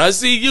 Yeah. When I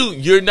see you,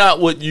 you're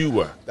not what you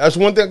were. That's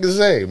one thing I can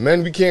say.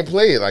 Men, we can't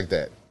play it like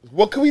that.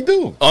 What can we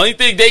do? Only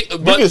thing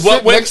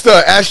next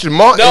to Ashton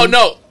Martin.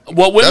 No.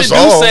 What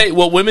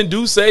women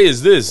do say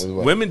is this.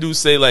 Women do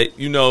say, like,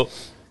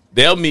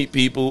 they'll meet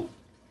people,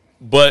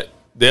 but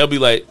they'll be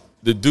like,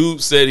 the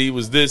dude said he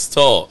was this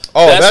tall.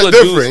 Oh, that's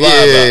different.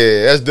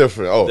 Yeah, that's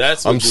different. Oh,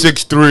 I'm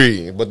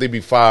 6'3", but they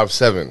be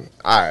 5'7".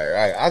 All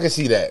right, I can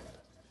see that.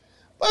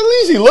 But at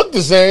least he looked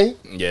the same.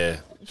 Yeah.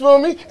 You feel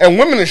me? And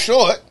women are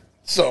short,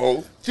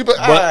 so he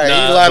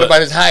lied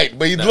about his height,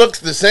 but he looks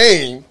the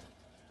same.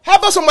 How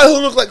about somebody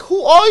who looks like,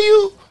 who are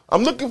you?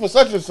 I'm looking for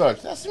such and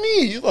such. That's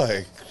me. You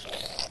like...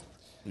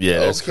 Yeah,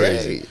 that's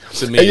crazy.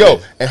 Hey,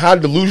 and how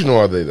delusional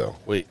are they, though?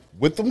 Wait.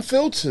 With them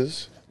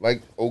filters,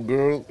 like old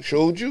girl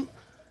showed you,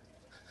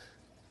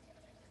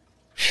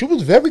 she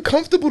was very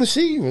comfortable to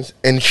see you.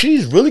 And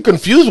she's really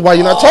confused why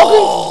you're not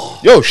talking.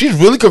 Yo, she's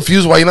really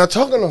confused why you're not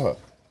talking to her.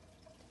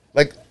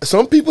 Like,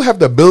 some people have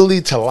the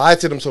ability to lie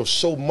to themselves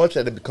so much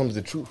that it becomes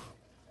the truth.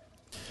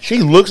 She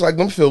looks like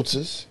them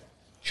filters.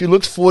 She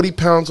looks 40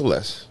 pounds or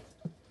less.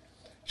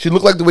 She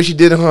looked like the way she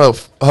did in her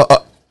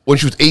when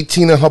she was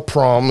 18 in her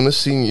prom and a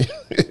senior.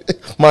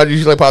 Mind you,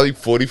 she's like probably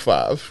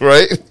 45,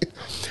 right?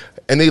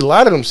 And they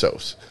lie to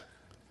themselves,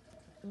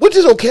 which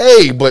is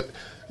okay, but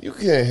you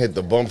can't hit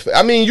the bump.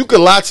 I mean, you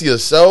can lie to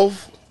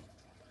yourself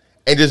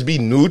and just be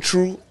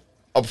neutral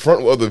up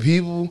front with other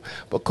people,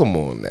 but come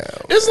on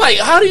now. It's like,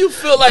 how do you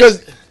feel like...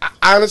 Because,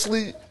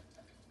 honestly,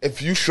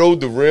 if you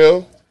showed the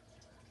real,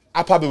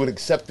 I probably would have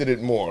accepted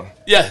it more.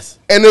 Yes.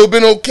 And it would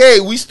have been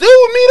okay. We still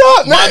would meet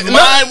up. My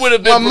mind would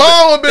have been... My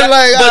mom would have been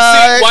like,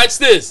 but see, watch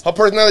this. Her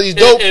personality's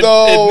dope,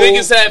 though.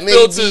 If niggas had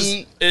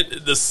filters,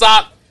 the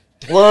sock...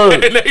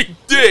 Word. And they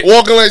did.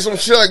 Walking like some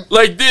shit.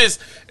 Like this.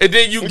 And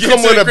then you get come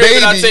to with the a crib baby.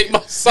 and I take my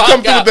sock you come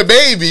out. through with the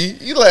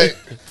baby. You like...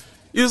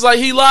 He was like,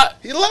 he lied.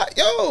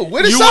 Yo,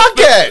 where the sock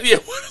at? Yeah,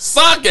 where the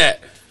sock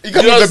at? You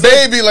come with the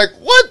baby like,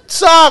 what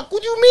sock?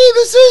 What do you mean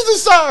this is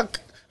the sock?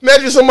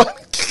 Imagine somebody...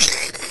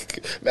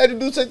 Imagine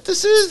dude say,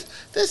 this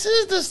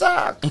is the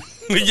sock.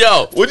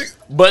 Yo,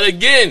 but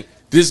again,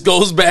 this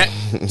goes back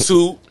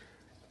to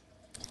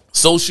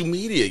social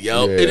media,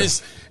 yo. Yeah.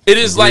 It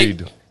is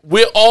like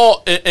we're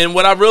all, and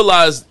what I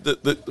realized,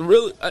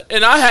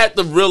 and I had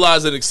to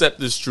realize and accept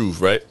this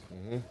truth, right?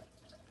 Mm-hmm.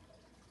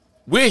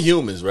 We're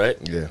humans, right?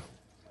 Yeah.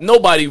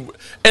 Nobody,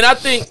 and I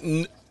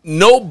think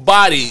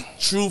nobody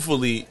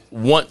truthfully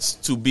wants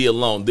to be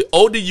alone. The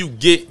older you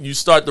get, you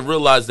start to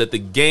realize that the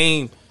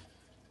game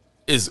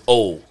is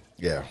old.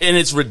 Yeah. And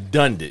it's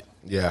redundant.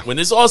 Yeah. When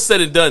it's all said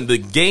and done, the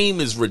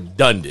game is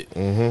redundant.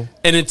 Mm-hmm.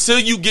 And until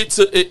you get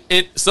to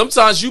it,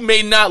 sometimes you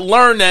may not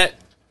learn that.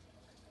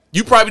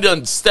 You probably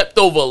done stepped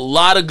over a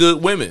lot of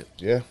good women.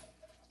 Yeah.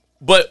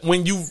 But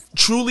when you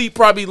truly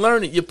probably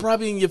learn it, you're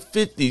probably in your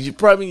 50s, you're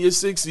probably in your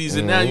 60s,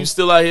 and now you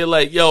still out here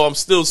like, yo, I'm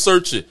still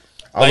searching.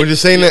 I was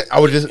just saying that.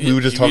 We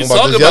were just talking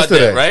about this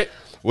yesterday. That, right?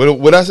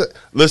 What I said,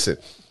 listen,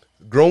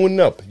 growing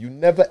up, you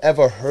never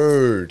ever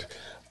heard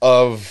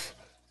of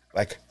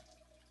like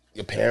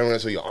your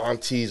parents or your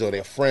aunties or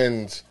their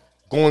friends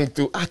going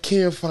through, I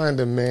can't find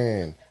a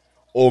man,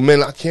 or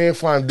man, I can't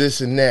find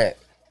this and that,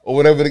 or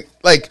whatever.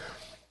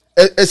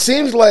 It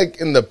seems like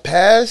in the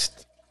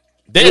past,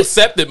 they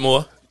accept it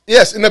more.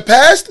 Yes, in the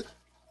past,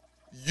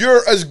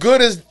 you're as good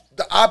as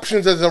the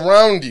options that's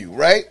around you,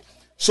 right?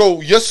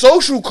 So your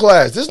social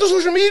class, there's no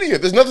social media.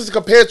 There's nothing to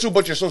compare to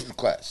but your social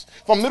class.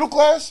 If I'm middle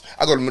class,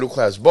 I go to middle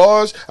class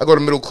bars, I go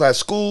to middle class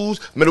schools,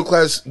 middle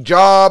class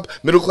job,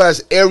 middle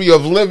class area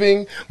of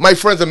living. My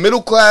friends are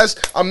middle class.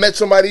 I met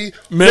somebody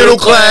middle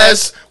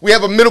class. We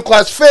have a middle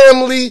class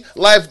family.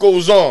 Life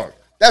goes on.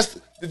 That's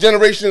the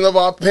generation of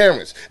our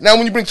parents. Now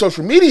when you bring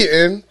social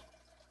media in,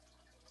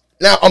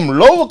 now I'm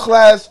lower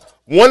class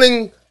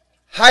wanting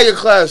higher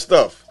class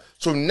stuff.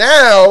 So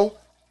now,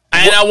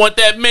 and I want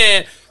that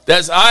man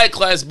that's high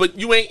class, but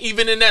you ain't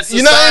even in that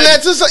society. You're not in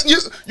that society.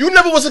 You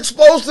never was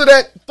exposed to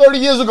that 30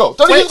 years ago.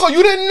 30 years ago,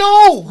 you didn't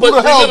know who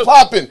the hell was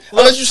popping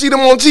unless you see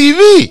them on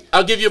TV.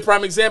 I'll give you a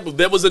prime example.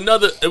 There was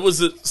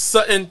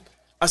something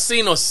I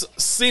seen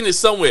it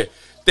somewhere.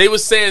 They were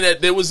saying that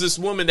there was this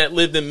woman that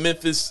lived in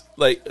Memphis,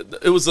 like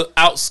it was the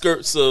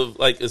outskirts of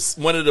like it's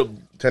one of the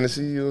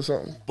Tennessee or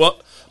something,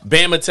 but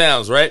Bama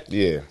towns, right?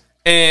 Yeah.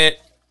 And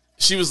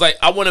she was like,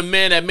 I want a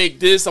man that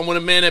make this, I want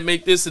a man that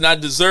make this, and I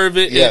deserve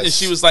it. Yes. And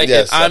she was like,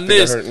 yes, I'm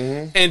this.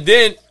 And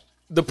then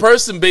the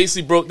person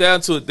basically broke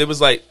down to it. They was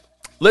like,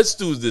 let's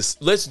do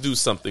this. Let's do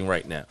something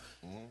right now.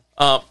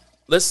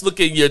 Let's look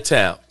at your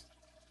town.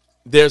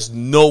 There's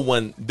no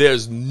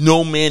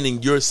man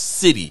in your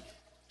city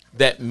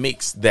that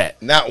makes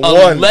that. Not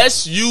one.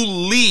 Unless you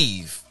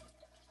leave.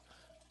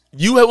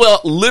 You will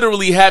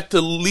literally have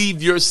to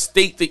leave your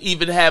state to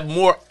even have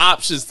more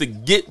options to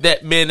get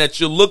that man that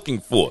you're looking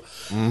for.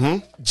 Mm-hmm.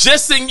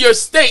 Just in your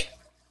state.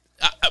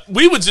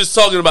 We were just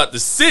talking about the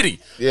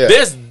city. Yeah.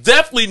 There's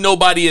definitely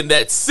nobody in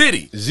that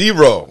city.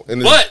 Zero.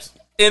 But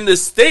in the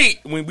state,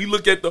 when we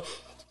look at the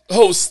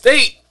whole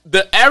state,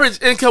 the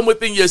average income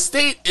within your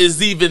state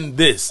is even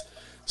this.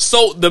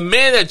 So the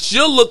man that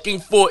you're looking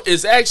for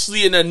is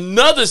actually in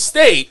another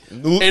state.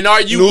 And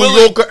are you New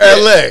York or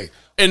LA?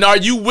 And are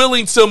you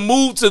willing to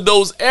move to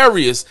those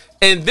areas?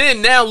 And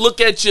then now look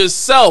at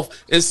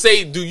yourself and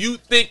say, do you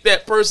think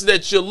that person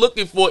that you're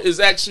looking for is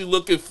actually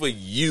looking for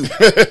you?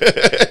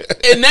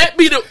 And that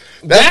right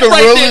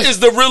there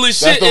is the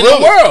realest shit in the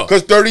world.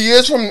 Because 30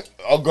 years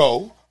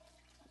ago,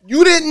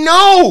 you didn't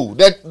know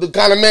that the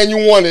kind of man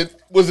you wanted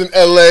was in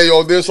LA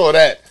or this or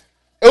that.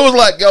 It was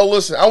like, yo,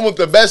 listen, I want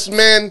the best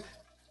man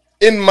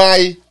in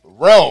my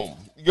realm.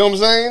 You know what I'm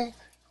saying?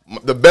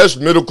 The best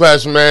middle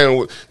class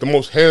man, the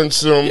most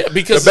handsome,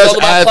 the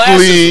best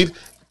athlete,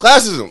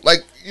 classism.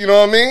 Like, you know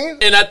what I mean?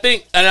 And I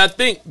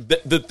think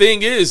the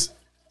thing is,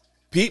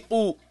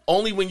 people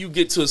only when you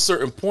get to a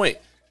certain point,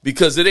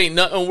 because it ain't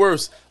nothing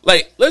worse.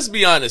 Like, let's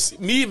be honest,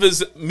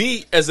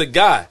 me as a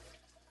guy.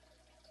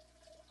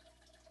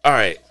 All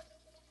right,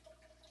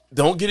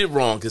 don't get it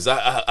wrong, because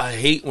I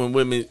hate when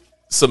women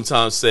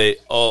sometimes say,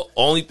 "Oh,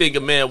 only thing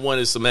a man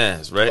wants is some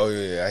ass," right? Oh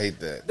yeah, I hate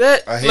that.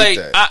 I hate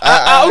that.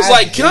 I was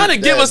like, kind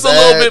of give us a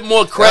little bit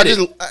more credit.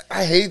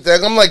 I hate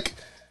that. I'm like,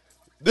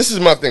 this is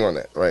my thing on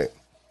that, right?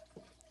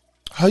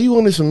 How you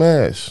wanted some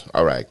ass?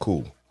 All right,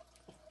 cool.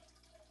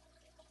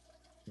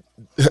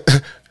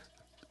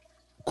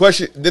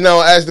 Question. Then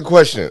I'll ask the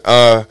question.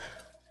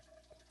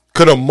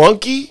 Could a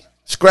monkey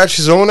scratch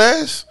his own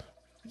ass?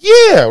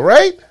 Yeah,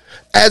 right.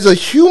 As a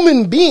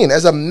human being,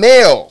 as a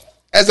male.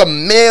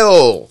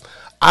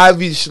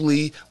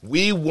 Obviously,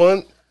 we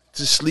want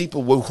to sleep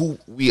with who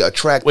we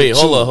attract. Wait,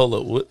 hold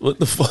on. What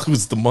the fuck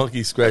was the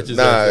monkey scratches?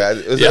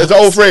 It's an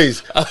old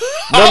phrase.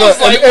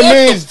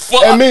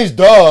 It means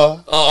duh.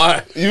 Oh, all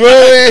right. You know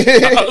what I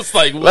mean? I was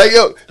like, what?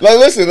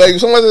 Listen,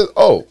 someone says,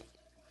 "Oh,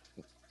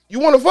 you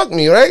want to fuck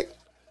me, right?"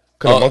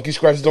 Could a monkey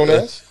scratch his own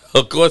ass?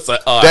 Of course,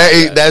 that's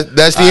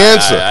the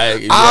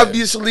answer.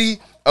 Obviously,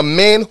 a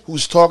man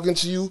who's talking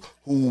to you,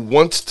 who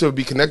wants to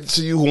be connected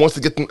to you, who wants to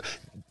get them.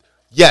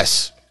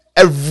 Yes.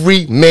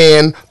 Every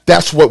man,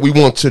 that's what we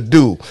want to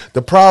do.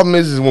 The problem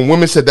is when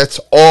women said that's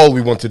all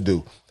we want to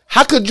do.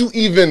 How could you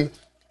even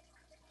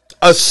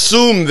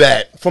assume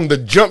that from the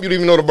jump? You don't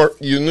even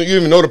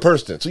know the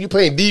person, so you're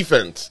playing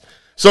defense.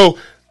 So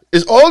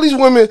it's all these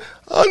women.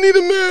 I need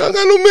a man. I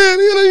got no man.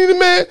 I need a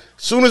man.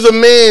 Soon as a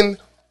man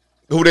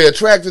who they're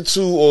attracted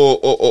to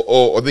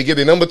or they get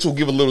their number to,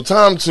 give a little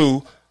time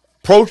to,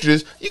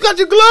 approaches, you got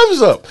your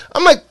gloves up.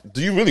 I'm like,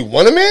 do you really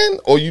want a man,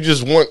 or you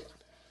just want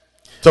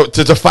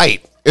to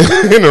fight? In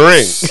the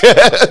ring.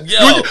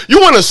 Yo,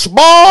 you want to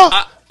spar,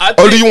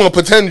 or do you want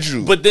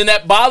potential? But then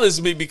that bothers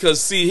me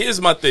because, see,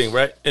 here's my thing,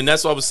 right? And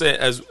that's what I was saying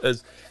as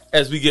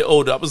we get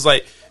older. I was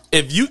like,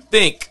 if you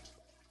think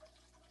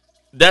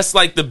that's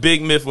like the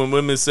big myth when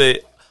women say,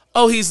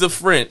 oh, he's a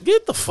friend.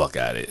 Get the fuck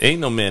out of it. Ain't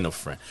no man a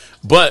friend.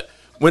 But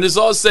when it's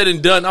all said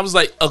and done, I was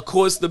like, of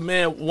course the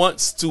man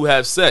wants to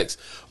have sex.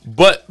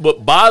 But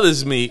what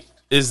bothers me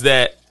is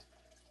that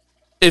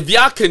if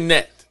y'all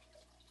connect,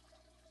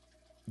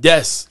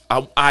 yes,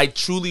 I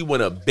truly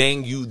want to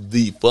bang you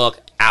the fuck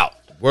out.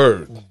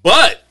 Word.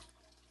 But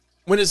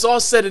when it's all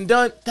said and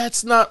done,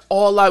 that's not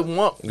all I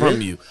want from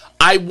you.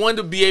 I want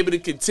to be able to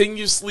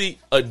continuously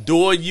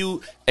adore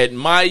you,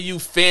 admire you,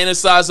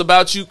 fantasize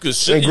about you,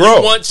 because shouldn't you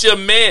want your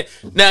man?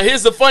 Now,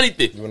 here's the funny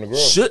thing.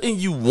 Shouldn't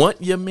you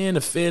want your man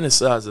to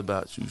fantasize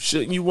about you?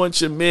 Shouldn't you want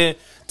your man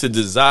to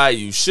desire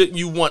you? Shouldn't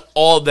you want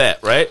all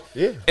that, right?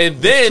 Yeah. And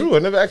then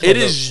it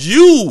is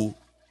you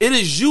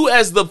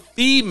as the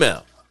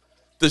female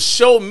to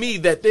show me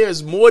that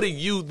there's more to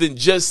you than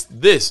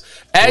just this.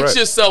 Ask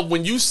yourself,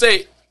 when you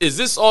say, is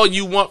this all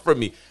you want from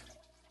me?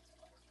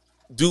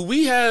 Do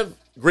we have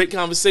great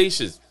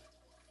conversations?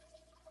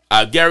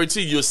 I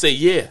guarantee you'll say,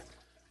 yeah.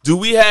 Do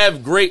we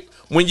have great,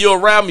 when you're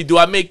around me, do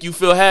I make you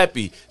feel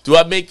happy? Do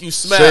I make you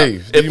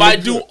smile? If I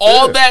do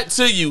all that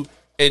to you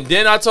and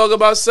then I talk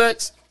about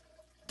sex,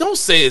 don't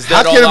say it's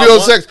that all I want. How can it be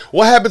on sex?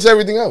 What happens to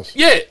everything else?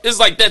 Yeah, it's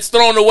like that's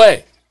thrown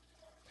away.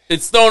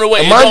 It's thrown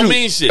away. It don't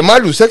mean shit. And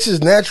mind you, sex is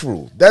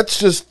natural. That's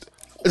just...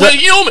 We're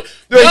human.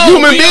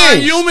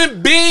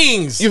 Human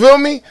beings. You feel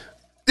me?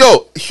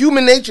 Yo,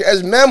 human nature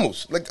as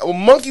mammals. Like, a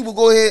monkey will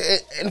go ahead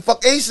and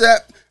fuck ASAP.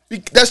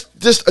 That's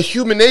just a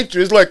human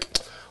nature. It's like,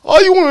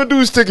 all you want to do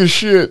is take a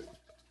shit.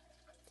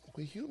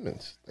 We're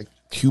humans. Like,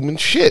 human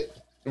shit.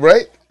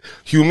 Right?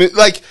 Human,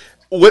 like,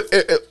 what?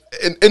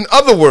 In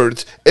other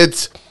words,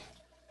 it's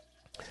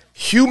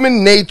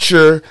human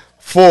nature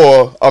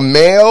for a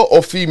male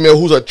or female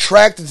who's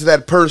attracted to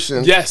that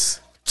person. Yes.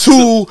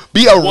 To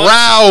be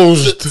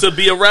aroused. To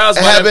be aroused.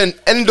 And having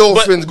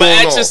endorphins going on.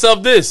 But ask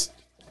yourself this.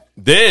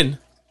 Then,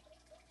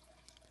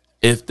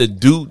 if the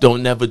dude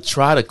don't never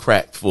try to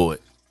crack for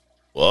it,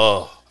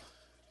 what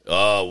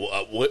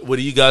are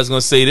you guys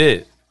going to say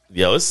then?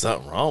 Yo, there's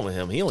something wrong with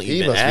him. He don't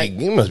even act.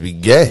 He must be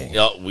gay.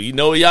 Yo, we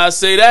know y'all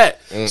say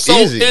that. So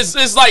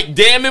it's like,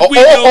 damn it,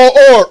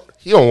 Or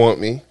he don't want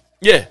me.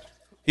 Yeah.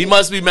 He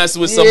must be messing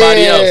with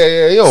somebody else.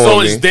 Yeah, so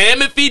it's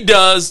damn if he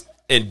does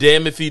and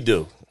damn if he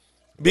do.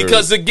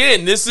 Because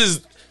again, this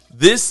is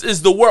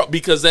the world.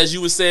 Because as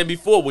you were saying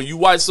before, when you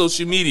watch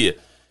social media,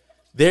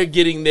 they're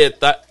getting their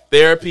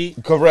therapy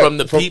from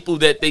the people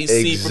that they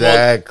see.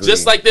 Exactly.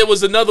 Just like there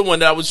was another one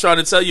that I was trying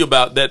to tell you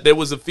about, that there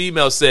was a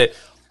female said,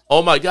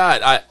 oh my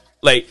God,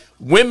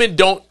 women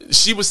don't,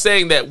 she was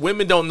saying that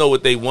women don't know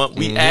what they want.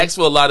 We ask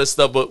for a lot of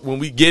stuff, but when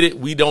we get it,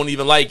 we don't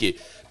even like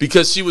it.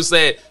 Because she was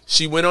saying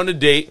she went on a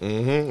date.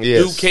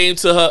 Dude came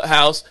to her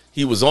house.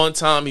 He was on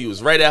time. He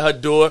was right at her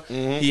door.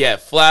 He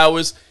had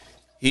flowers.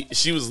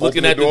 She was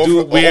looking at the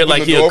dude weird,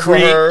 like he a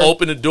creep.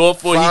 Opened the door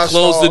for her. He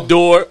closed the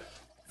door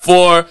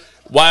for.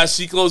 While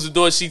she closed the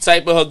door, she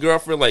typed with her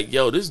girlfriend like,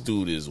 "Yo, this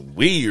dude is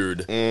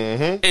weird."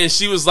 And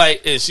she was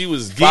like, and she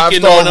was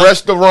geeking on him,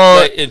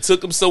 restaurant, and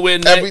took him somewhere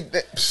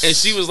nice. And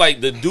she was like,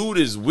 "The dude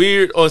is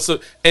weird."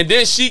 And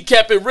then she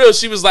kept it real.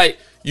 She was like,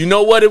 "You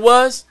know what it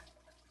was?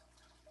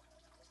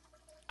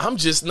 I'm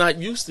just not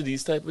used to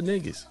these type of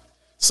niggas.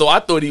 So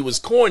I thought he was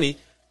corny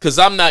because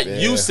I'm not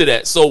used to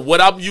that. So what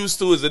I'm used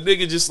to is a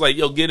nigga just like,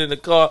 yo, get in the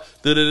car,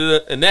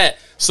 and that.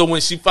 So when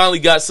she finally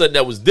got something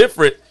that was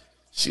different,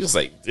 she was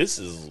like, this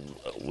is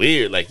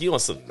weird. Like, he on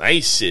some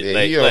nice shit.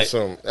 Yeah, he on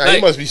some. He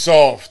must be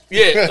soft.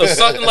 Yeah, or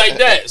something like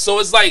that. So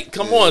it's like,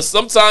 come on.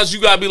 Sometimes you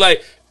got to be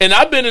like, and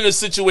I've been in a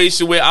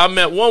situation where I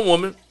met one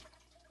woman.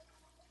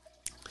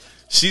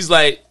 She's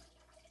like,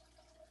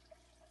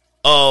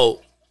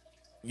 oh,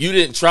 you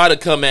didn't try to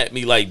come at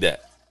me like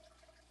that.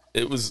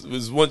 It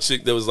was one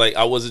chick that was like,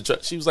 I wasn't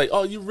trying. She was like,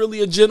 oh, you're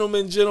really a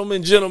gentleman.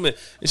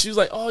 And she was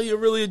like, oh, you're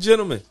really a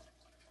gentleman.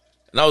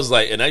 And I was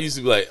like, and I used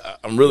to be like,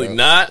 I'm really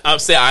not. I'm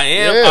saying I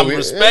am. I'm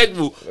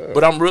respectful,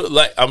 but I'm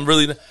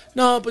really not.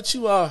 No, but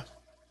you are.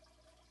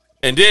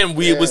 And then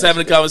we was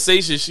having a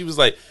conversation. She was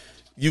like,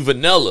 you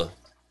vanilla.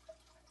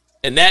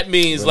 And that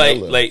means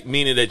like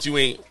meaning that you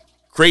ain't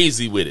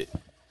crazy with it.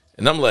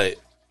 And I'm like,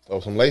 oh,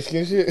 some light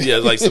skin shit? Yeah,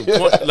 like some,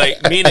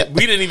 like, meaning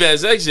we didn't even have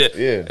sex yet.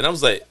 Yeah. And I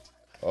was like,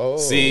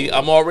 see,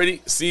 I'm already,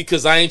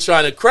 because I ain't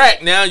trying to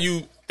crack. Now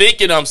you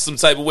thinking I'm some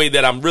type of way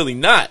that I'm really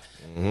not.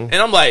 And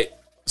I'm like,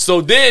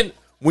 so then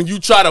when you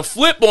try to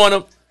flip on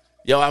them,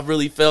 yo, I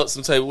really felt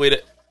some type of way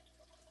that,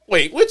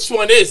 wait, which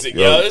one is it,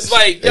 yo? It's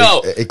like,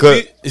 yo.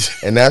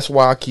 And that's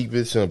why I keep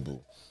it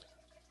simple.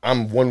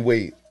 I'm one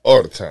way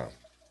all the time.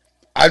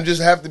 I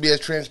just have to be as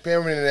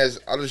transparent and as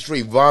I'll just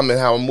straight vomit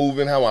how I'm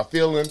moving, how I'm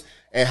feeling,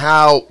 and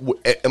how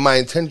and my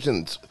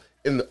intentions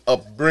in the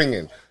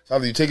upbringing. So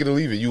either you take it or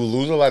leave it. You will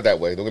lose a lot that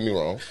way. Don't get me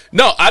wrong.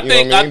 No, I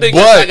think as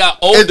I got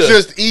older, it's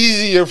just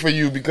easier for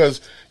you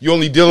because you're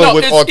only dealing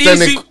with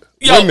authentic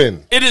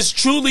women. It is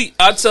truly.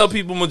 I tell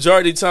people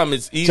majority of the time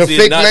it's easy to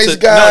fake not nice to,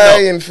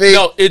 guy and fake.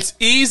 No, it's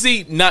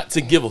easy not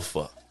to give a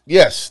fuck.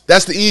 Yes,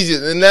 that's the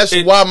easiest, and that's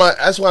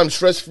why I'm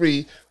stress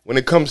free when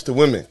it comes to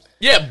women.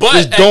 Yeah, but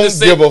just don't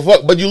give a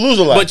fuck. But you lose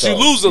a lot. But you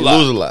lose a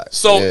lot.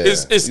 So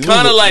it's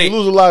kind of like you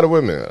lose a lot of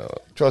women.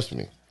 Trust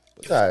me.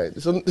 All right.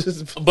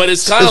 But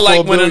it's kind of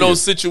like one of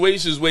those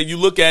situations where you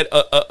look at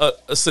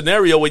a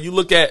scenario where you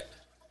look at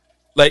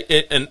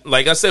and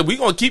like I said, we're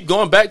gonna keep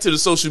going back to the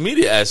social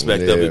media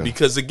aspect of it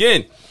because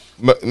again,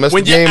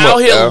 when you're out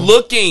here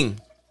looking,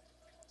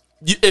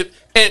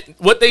 And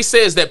what they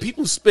say is that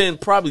people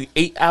spend probably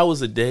 8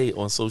 hours a day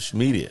on social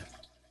media.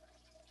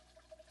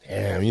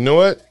 Damn, you know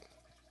what?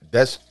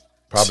 That's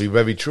probably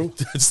very true.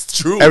 That's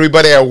true.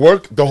 Everybody at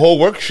work, the whole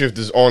work shift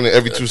is on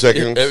every 2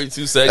 seconds. Every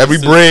 2 seconds. Every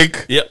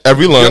break. Yep.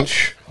 Every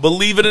lunch. Yep.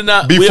 Believe it or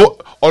not.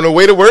 On the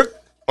way to work,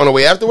 on the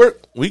way after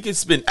work, we can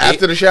spend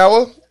after the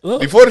shower,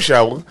 before the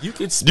shower, you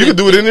can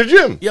do it in the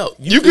gym. Yo,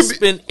 you can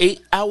spend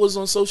 8 hours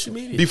on social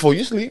media. Before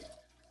you sleep.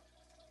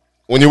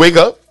 When you wake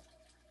up,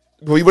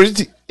 before you brush your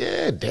teeth.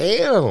 Yeah,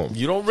 damn.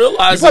 You don't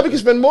realize. You probably can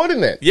spend more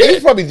than that. Yeah.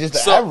 It's probably just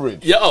the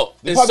average. Yo,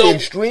 There's probably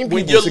extreme people,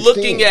 when you're 16.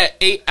 looking at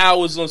 8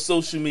 hours on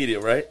social media,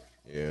 right?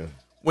 Yeah.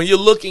 When you're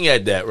looking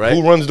at that, right?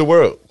 Who runs the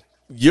world?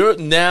 You're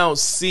now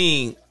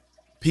seeing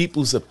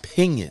people's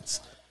opinions.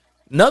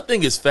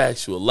 Nothing is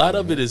factual. A lot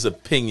of it is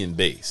opinion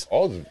based.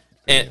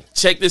 And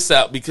check this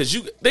out, because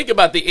you think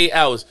about the 8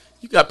 hours.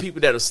 You got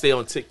people that'll stay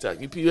on TikTok.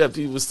 You have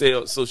people stay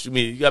on social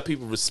media. You got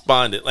people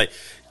responding. Like,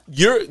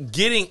 you're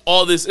getting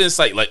all this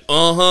insight. Like,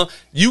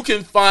 you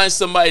can find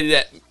somebody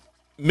that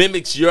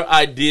mimics your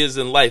ideas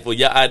in life or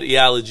your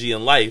ideology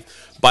in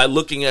life by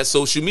looking at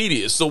social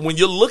media. So when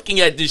you're looking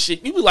at this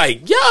shit, you be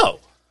like, yo,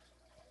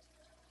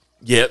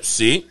 yep,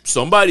 see,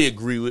 somebody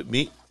agree with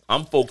me.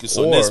 I'm focused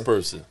on this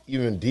person.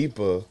 Even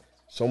deeper,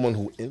 someone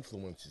who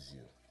influences you.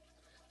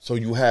 So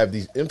you have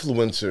these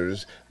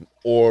influencers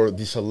or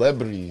these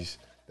celebrities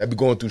that be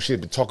going through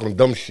shit, be talking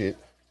dumb shit,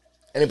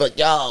 and they be like,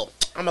 yo,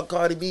 I'm a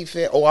Cardi B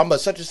fan. Oh, I'm a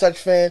such and such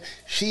fan.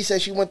 She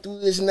said she went through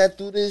this and that,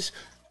 through this.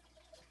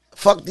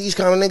 Fuck these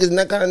kind of niggas and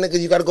that kind of niggas.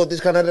 You got to go this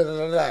kind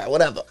of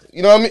whatever.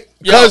 You know what I mean?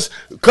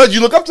 Because you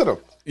look up to them.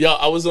 Yeah,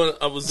 I was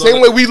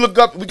same way we look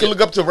up. We can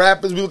look up to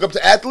rappers. We look up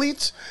to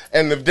athletes.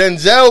 And if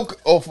Denzel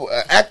or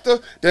actor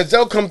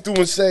Denzel come through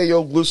and say,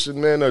 "Yo,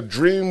 listen, man, a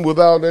dream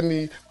without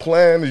any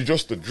plan is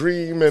just a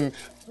dream," and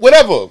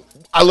whatever,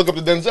 I look up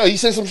to Denzel. He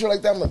said some shit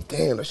like that. I'm like,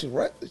 damn, that shit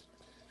right.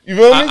 You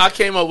know what I mean?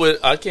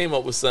 I came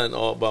up with something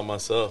all by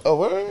myself. Oh,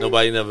 word?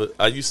 Nobody never.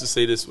 I used to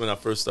say this when I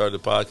first started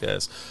the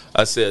podcast.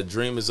 I said, a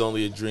dream is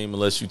only a dream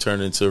unless you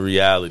turn it into a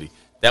reality.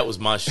 That was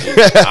my shit.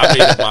 I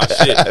made it my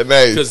shit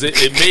because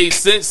it made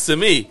sense to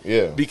me.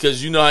 Yeah.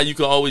 Because you know how you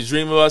can always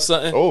dream about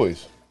something.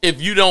 Always.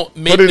 If you don't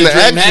make the dream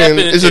happen,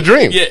 it's a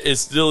dream. Yeah, it's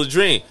still a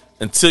dream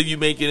until you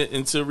make it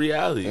into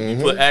reality. Mm-hmm.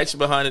 You put action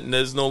behind it, and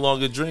there's no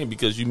longer a dream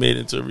because you made it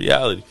into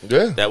reality.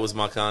 Yeah. That was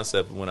my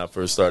concept when I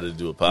first started to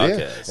do a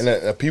podcast.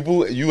 Yeah. And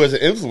people, you as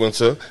an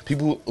influencer,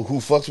 people who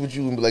fucks with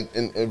you and like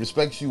and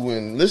respects you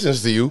and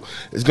listens to you,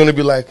 is going to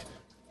be like,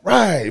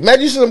 right.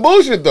 Imagine some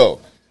bullshit though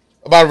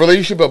about a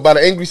relationship, about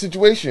an angry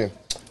situation.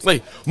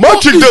 Like my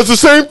chick does the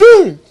same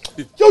thing.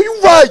 Yo, you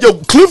right. Yo,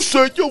 Cliff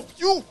said, yo,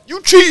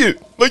 you cheated.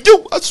 Like,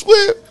 yo, I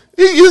swear,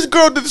 his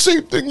girl did the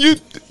same thing.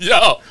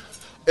 Yo.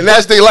 And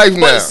that's their life now.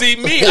 But see,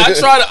 me,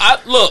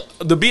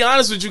 look, to be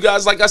honest with you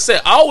guys, like I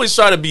said, I always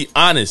try to be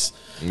honest.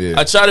 Yeah.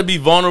 I try to be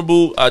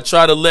vulnerable. I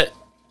try to let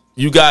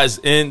you guys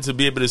in to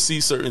be able to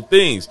see certain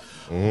things.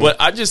 Mm-hmm. But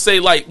I just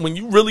say, like, when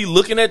you really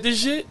looking at this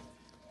shit,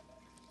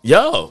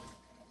 yo,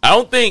 I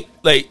don't think,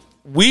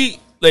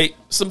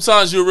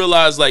 sometimes you'll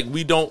realize, like,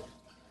 we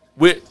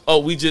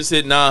just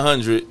hit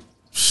 900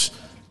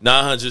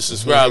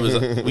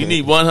 subscribers. We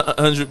need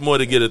 100 more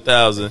to get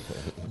 1,000.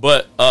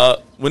 But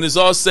when it's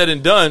all said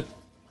and done,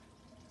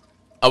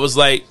 I was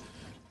like,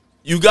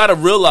 you got to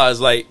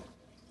realize, like,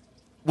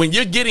 when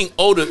you're getting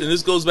older, and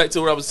this goes back to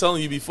what I was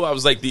telling you before, I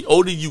was like, the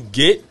older you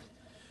get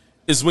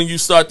is when you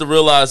start to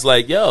realize,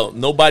 like, yo,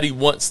 nobody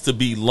wants to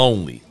be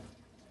lonely.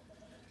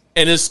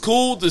 And it's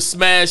cool to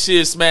smash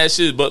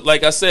it. But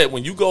like I said,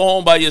 when you go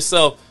home by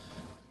yourself,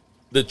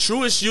 the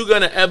truest you're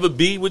going to ever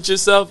be with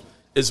yourself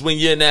is when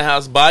you're in that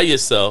house by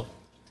yourself.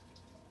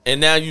 And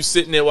now you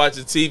sitting there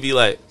watching TV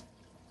like,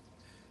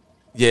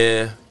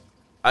 yeah,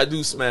 I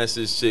do smash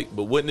this chick,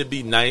 but wouldn't it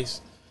be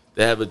nice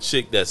to have a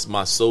chick that's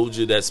my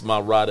soldier, that's my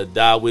ride or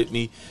die with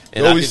me?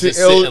 And it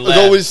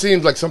always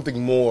seems like something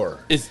more.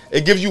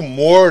 It gives you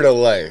more to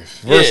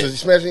life versus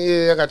smashing.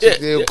 Yeah, I got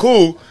chick. Yeah,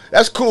 cool.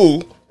 That's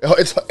cool.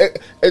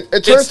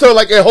 It turns to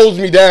like it holds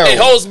me down. It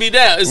holds me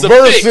down. It's a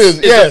fix.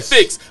 It's a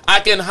fix. I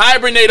can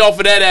hibernate off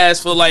of that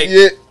ass for like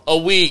a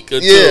week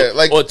or two,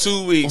 or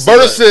 2 weeks.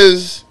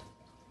 Versus,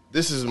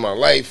 this is my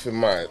life and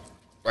my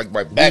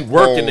backbone. We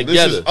working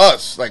together. This is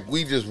us. Like,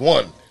 we just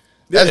won.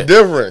 That's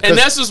different. And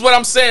that's just what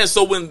I'm saying.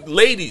 So when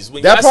y'all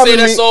say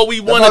that's all we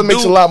want to do,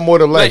 makes a lot more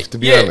to life, to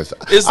be honest.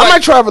 I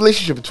might try a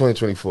relationship in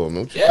 2024,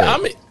 man. I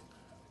mean,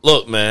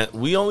 look, man,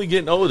 we only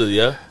getting older,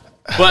 yeah.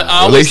 But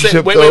I always say,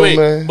 wait.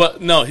 Man.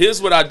 But no,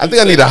 here's what I do. I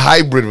think I need a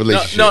hybrid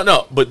relationship.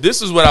 No. But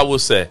this is what I will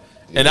say,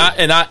 and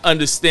I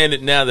understand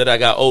it now that I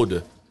got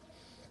older.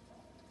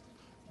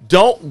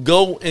 Don't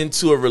go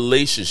into a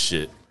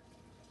relationship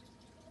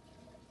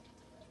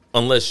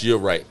unless you're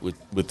right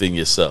within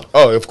yourself.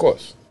 Oh, of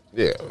course.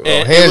 Yeah.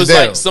 And it was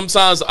down. Like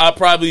sometimes I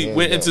probably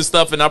went into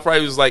stuff and I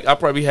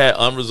probably had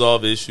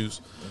unresolved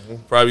issues. Mm-hmm.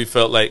 Probably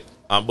felt like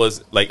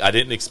I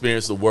didn't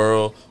experience the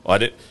world, or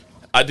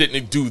I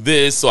didn't do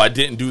this, so I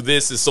didn't do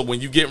this. And so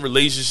when you get in a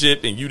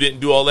relationship and you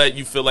didn't do all that,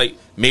 you feel like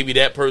maybe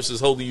that person's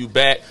holding you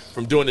back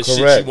from doing the shit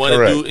you want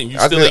to do, and you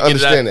still ain't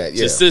getting it out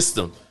your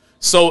system.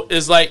 So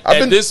it's like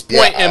at this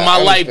point in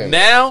my life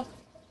now,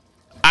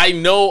 I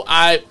know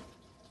I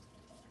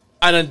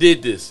done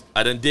did this.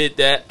 I done did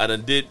that. I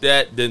done did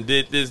that. Then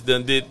did this.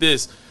 Then did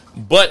this.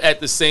 But at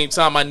the same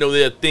time, I know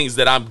there are things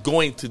that I'm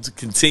going to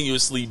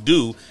continuously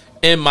do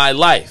in my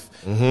life.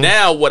 Mm-hmm.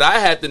 Now, what I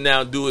have to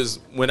now do is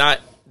when I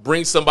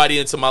bring somebody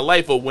into my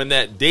life or when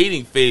that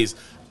dating phase,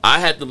 I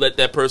have to let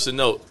that person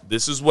know,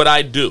 this is what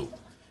I do.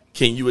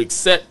 Can you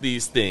accept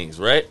these things,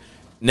 right?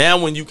 Now,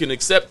 when you can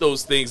accept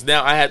those things,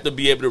 now I have to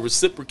be able to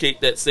reciprocate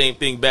that same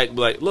thing back. Be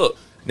like, look,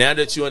 now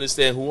that you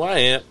understand who I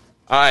am,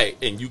 all right,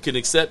 and you can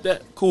accept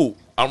that, cool,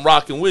 I'm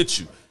rocking with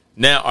you.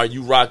 Now, are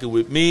you rocking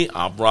with me?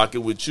 I'm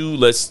rocking with you.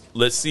 Let's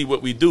see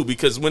what we do.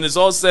 Because when it's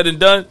all said and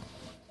done,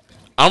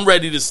 I'm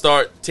ready to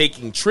start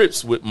taking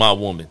trips with my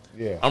woman.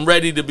 Yeah. I'm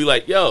ready to be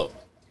like, yo,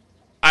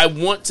 I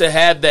want to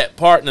have that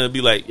partner to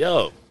be like,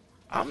 yo,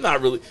 I'm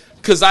not really.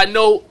 Because I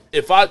know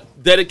if I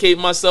dedicate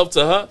myself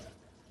to her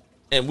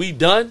and we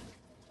done,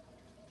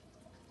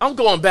 I'm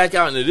going back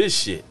out into this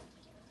shit.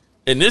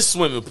 In this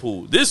swimming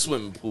pool. This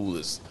swimming pool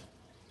is.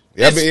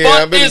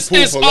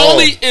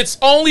 It's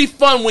only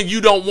fun when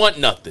you don't want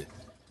nothing.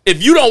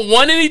 If you don't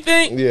want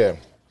anything,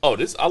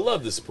 I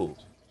love this pool.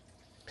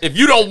 If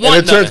you don't want,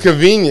 and it turns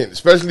convenient,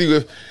 especially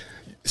with.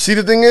 See,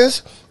 the thing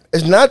is,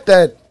 it's not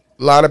that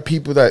a lot of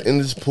people that are in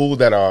this pool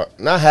that are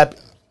not happy.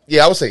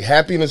 Yeah, I would say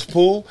happy in this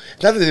pool.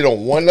 It's not that they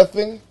don't want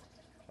nothing.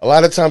 A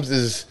lot of times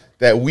is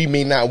that we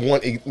may not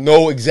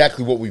know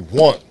exactly what we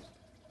want.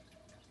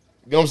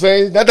 You know what I'm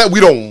saying? Not that we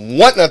don't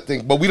want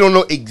nothing, but we don't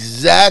know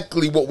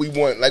exactly what we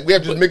want. Like, we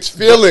have just mixed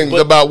feelings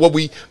about what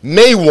we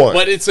may want.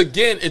 But it's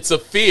a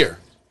fear.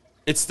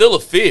 It's still a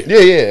fear. Yeah,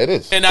 it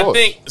is. And I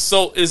think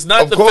so. It's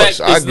not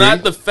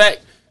not the fact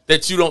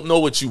that you don't know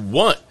what you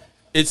want.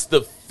 It's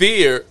the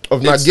fear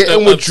of not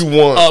getting what you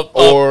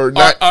want,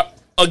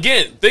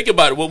 again, think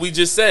about it. What we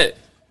just said.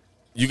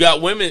 You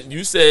got women.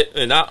 You said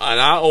in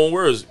our own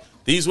words.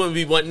 These women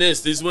be wanting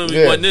this. These women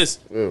be wanting this.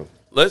 Yeah.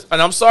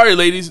 And I'm sorry,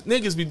 ladies.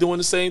 Niggas be doing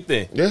the same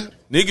thing. Yeah.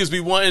 Niggas be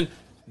wanting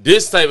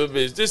this type of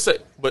bitch.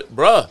 But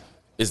bruh,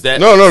 is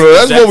that no?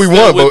 That's what we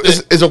want.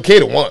 But it's okay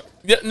to want.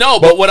 Yeah, no,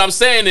 but what I'm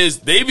saying is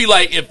they be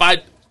like, if I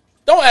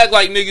don't act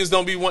like niggas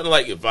don't be wanting,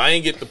 like, if I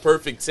ain't get the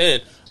perfect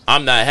 10,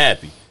 I'm not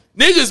happy.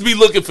 Niggas be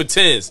looking for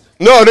 10s.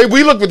 No,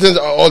 we look for 10s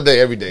all day,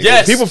 every day.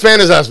 Yes. People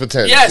fantasize for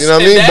 10s. Yes, you know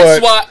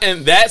what I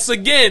mean? That's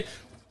again,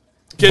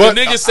 can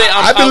the niggas say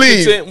I'm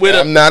content with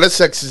I'm not a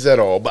sexist at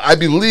all, but I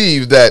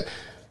believe that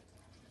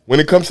when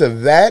it comes to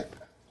that,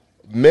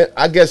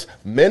 I guess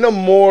men are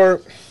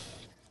more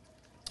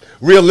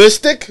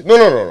realistic?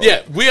 No.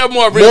 Yeah, we are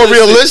more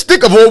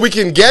realistic of what we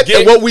can get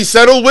and what we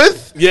settle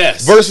with.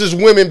 Yes. Versus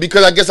women,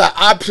 because I guess our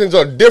options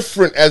are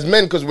different as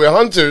men because we're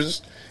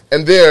hunters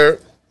and they're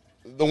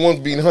the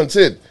ones being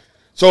hunted.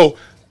 So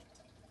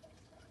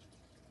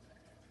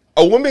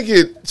a woman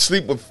can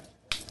sleep with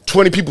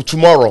 20 people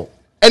tomorrow.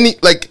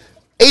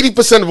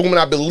 80% of women,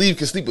 I believe,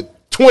 can sleep with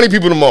 20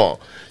 people tomorrow.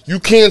 You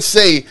can't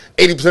say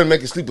 80% of men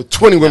can sleep with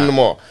 20 women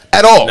tomorrow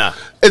at all. Nah.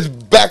 It's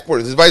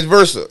backwards. It's vice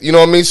versa. You know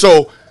what I mean?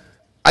 So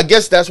I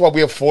guess that's why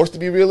we are forced to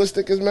be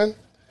realistic as men.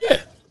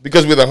 Yeah.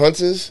 Because we're the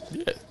hunters.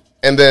 Yeah.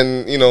 And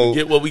then, we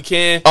get what we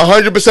can.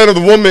 100% of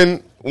the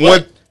women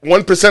want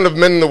 1% of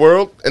men in the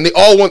world. And they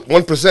all want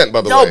 1%,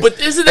 by the way. No, but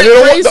isn't that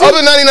crazy? The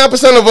other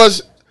 99% of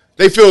us,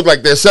 they feel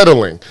like they're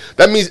settling.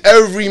 That means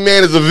every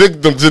man is a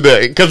victim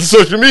today because of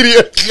social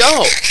media.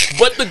 Yo,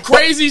 but the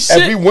crazy shit.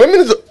 Every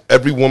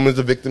woman is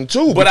a victim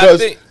too. But because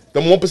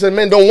the 1% of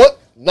men don't want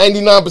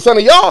 99%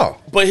 of y'all.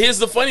 But here's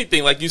the funny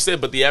thing, like you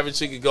said, but the average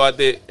chick could go out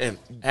there and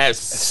have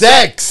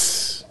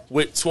sex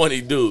with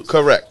 20 dudes.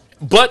 Correct.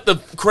 But the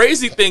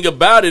crazy thing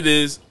about it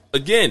is,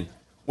 again,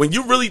 when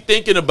you're really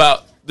thinking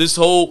about this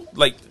whole,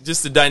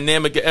 just the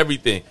dynamic of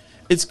everything,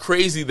 it's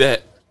crazy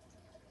that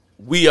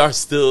we are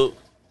still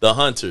the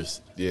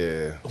hunters.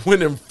 Yeah.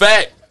 When in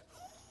fact,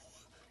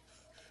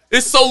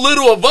 it's so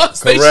little of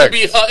us. Correct. They should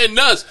be hunting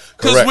us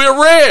because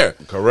we're rare.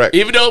 Correct.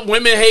 Even though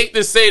women hate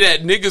to say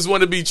that, niggas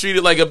want to be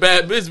treated like a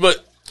bad bitch,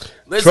 but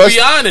let's be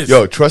honest.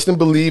 Yo, trust and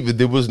believe, if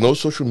there was no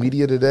social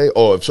media today,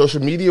 or if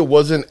social media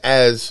wasn't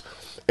as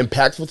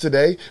impactful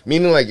today,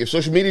 meaning if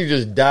social media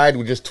just died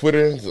with just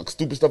Twitter and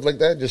stupid stuff like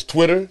that, just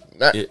Twitter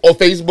or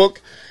Facebook,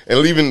 and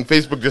leaving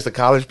Facebook just to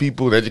college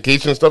people and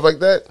education and stuff like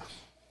that,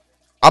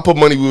 I put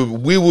money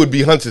we would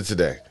be hunted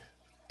today.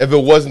 If it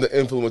wasn't the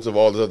influence of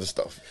all this other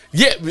stuff.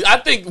 Yeah, I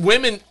think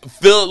women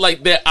feel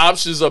like their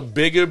options are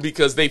bigger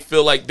because they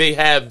feel like they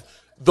have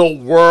the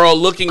world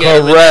looking at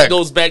them. And that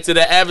goes back to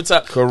the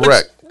avatar.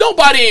 Correct. But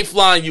nobody ain't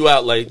flying you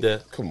out like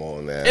that. Come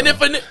on now. And if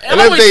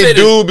they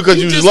do,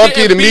 because you're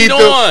lucky to meet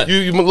them,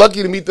 you're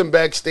lucky to meet them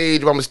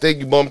backstage. By mistake,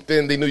 you bumped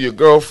in. They knew your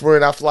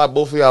girlfriend. I fly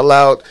both of y'all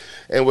out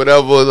and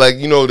whatever.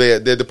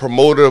 The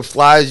promoter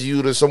flies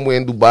you to somewhere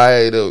in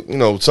Dubai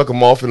to suck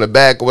them off in the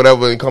back or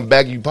whatever, and come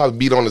back. You probably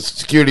beat on the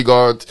security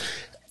guards.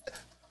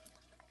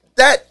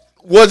 That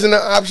wasn't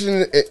an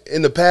option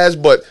in the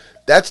past, but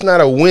that's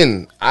not a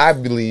win, I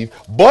believe.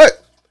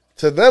 But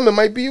to them, it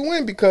might be a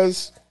win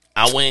because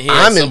I went here.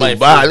 I'm in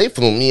Dubai. They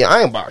flew me.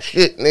 I ain't about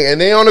shit, nigga.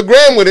 And they on the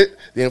gram with it.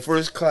 They in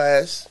first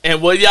class.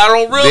 And what y'all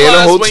don't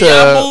realize when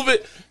y'all move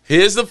it,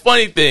 here's the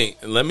funny thing.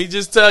 And let me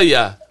just tell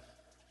y'all,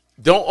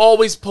 don't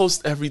always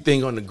post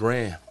everything on the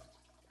gram.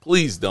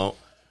 Please don't.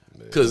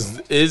 Because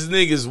his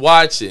niggas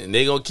watching.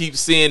 They going to keep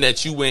seeing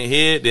that you went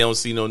here. They don't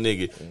see no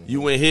nigga.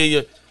 You went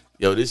here.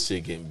 Yo, this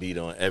shit getting beat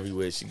on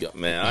everywhere she got.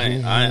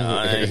 Man,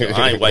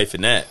 I ain't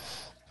wifing that.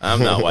 I'm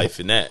not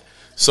wifing that.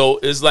 So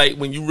it's like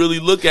when you really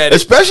look at it.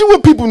 Especially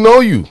when people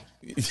know you.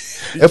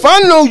 If I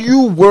know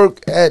you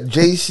work at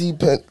JC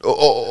Penn,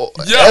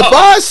 if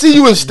I see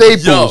you in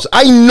Staples,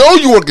 I know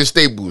you work at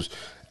Staples,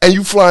 and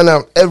you flying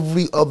out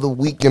every other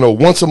week,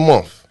 once a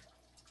month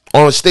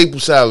on a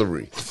Staples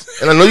salary,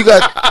 and I know you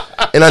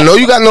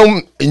got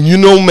no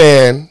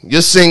man,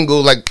 you're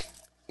single, like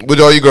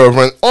with all your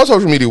girlfriends on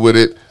social media with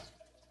it.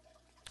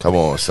 Come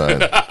on,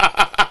 son.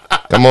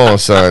 Come on,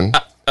 son.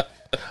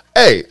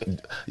 Hey,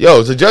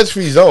 yo, it's a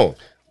judge-free zone.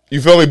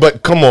 You feel me?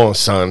 But come on,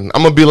 son.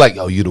 I'm gonna be like,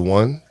 yo, you the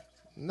one?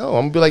 No,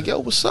 I'm gonna be like, yo,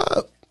 what's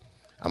up?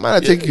 I might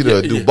not take you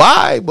to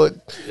Dubai, but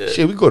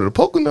shit, we go to the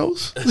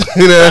Poconos.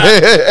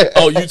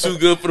 Oh, you too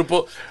good for the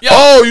Poconos?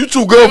 Oh, you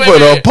too good for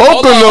the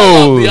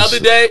Poconos. The other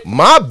day,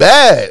 my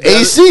bad.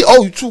 AC.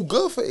 Oh, you too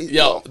good for AC.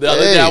 Yo, the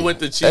other day I went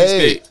to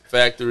Cheesecake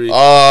Factory, and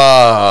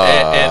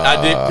I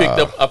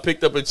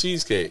picked up a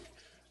cheesecake.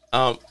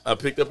 I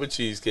picked up a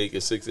cheesecake, a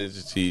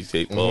 6-inch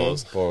cheesecake.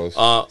 Pause.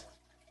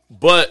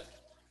 But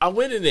I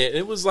went in there, and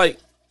it was like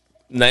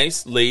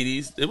nice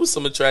ladies. There was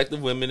some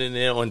attractive women in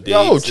there on dates.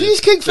 Yo,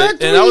 Cheesecake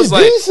Factory and I was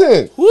like,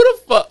 decent. Who the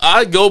fuck?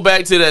 I go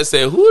back to that and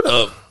say, who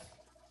the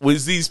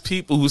was these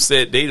people who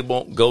said they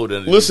won't go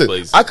to these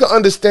places? I could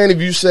understand if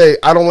you say,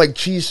 I don't like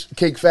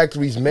Cheesecake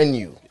Factory's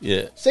menu.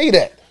 Yeah. Say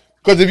that.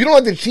 Because if you don't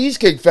like the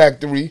Cheesecake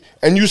Factory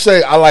and you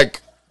say, I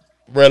like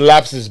Red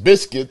Lobster's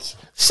biscuits,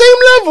 same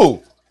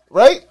level,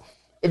 right?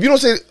 If you don't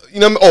say,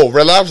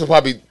 Red Lobster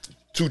probably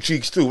 2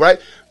 cheeks too, right?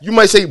 You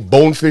might say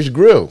Bonefish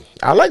Grill.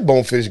 I like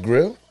Bonefish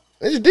Grill.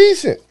 It's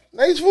decent.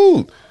 Nice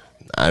food.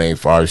 That ain't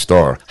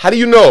 5-star. How do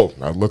you know?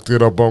 I looked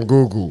it up on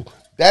Google.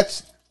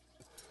 That's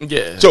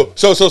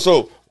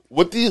So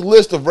with these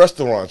list of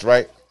restaurants,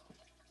 right?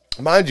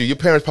 Mind you, your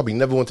parents probably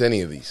never went to any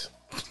of these.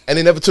 And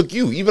they never took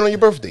you, even on your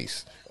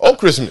birthdays. Or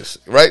Christmas,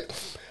 right?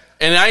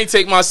 And I ain't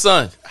take my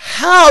son.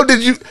 How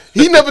did you?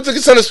 He never took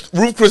his son to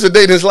Ruth Chris a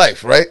day in his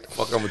life, right?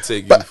 Fuck, I'm gonna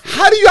take you. But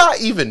how do y'all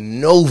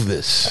even know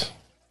this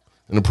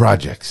in the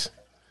projects?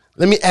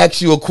 Let me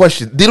ask you a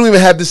question. They don't even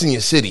have this in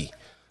your city.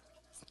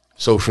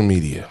 Social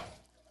media.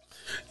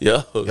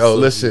 Yo,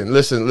 listen.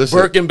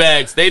 Birkin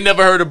bags. They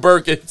never heard of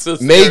Birkin.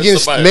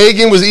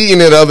 Megan was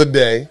eating it the other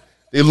day.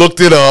 They looked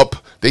it up.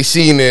 They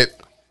seen it.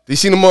 They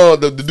seen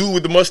the dude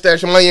with the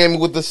mustache in Miami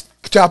with the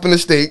chopping the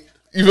steak.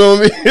 You know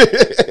what I mean?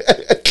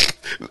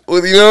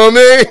 You know what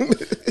I mean?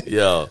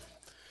 Yo.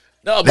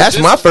 No, that's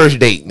my first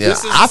date. Yeah.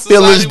 I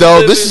feel as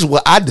though this is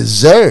what I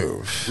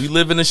deserve. We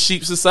live in a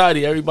sheep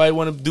society. Everybody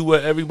want to do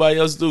what everybody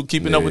else do,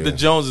 keeping up with the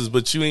Joneses.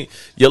 But you ain't.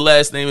 Your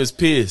last name is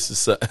Pierce,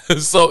 so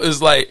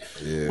it's like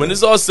when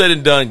it's all said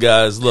and done,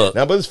 guys. Look,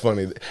 now, but it's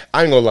funny.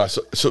 I ain't gonna lie.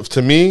 So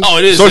to me,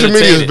 it is social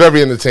media is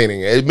very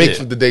entertaining. It makes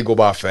the day go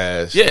by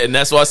fast. Yeah, and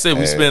that's why I said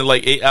we spend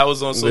like 8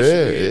 hours on social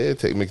media.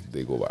 Yeah, makes the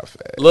day go by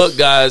fast. Look,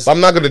 guys, but I'm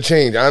not gonna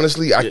change.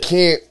 Honestly, I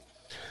can't.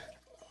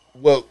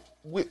 Well.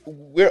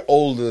 We're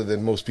older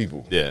than most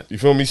people. Yeah. You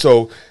feel me?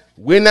 So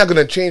we're not going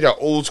to change our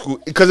old school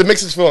because it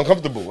makes us feel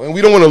uncomfortable and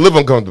we don't want to live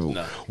uncomfortable.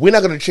 No. We're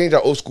not going to change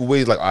our old school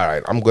ways like, all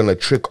right, I'm going to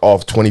trick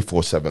off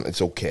 24/7.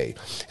 It's okay.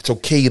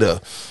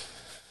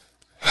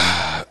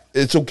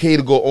 It's okay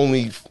to go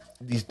only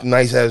these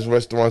nice ass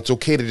restaurants. It's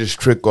okay to just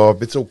trick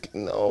off. It's okay.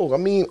 No, I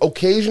mean,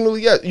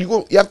 occasionally, yeah,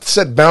 you have to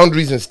set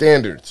boundaries and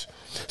standards.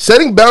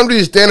 Setting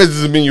boundaries and standards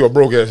doesn't mean you're a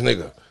broke ass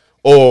nigga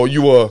or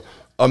you are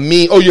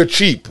you're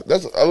cheap.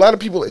 That's a lot of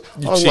people.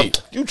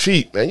 You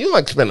cheap, man. You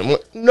like spending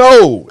money.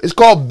 No, it's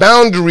called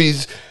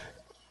boundaries.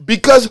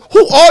 Because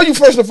who are you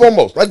first and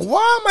foremost? Like,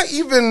 why am I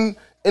even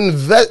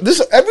invest?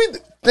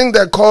 Everything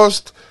that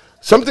costs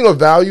something of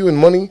value in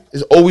money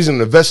is always an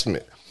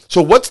investment.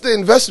 So what's the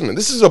investment?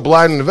 This is a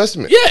blind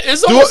investment. Yeah,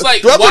 it's almost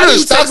like why do you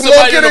stock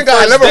market?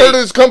 I never heard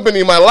of this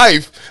company in my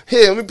life.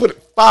 Here, let me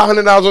put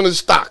 $500 on this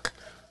stock.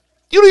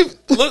 You don't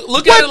even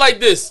look at it like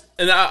this,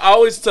 and I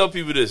always tell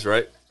people this,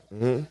 right?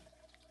 Mm-hmm.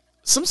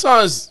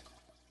 Sometimes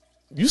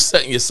you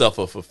setting yourself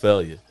up for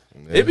failure.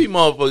 Yeah. It be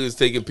motherfuckers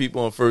taking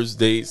people on first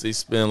dates. They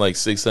spend like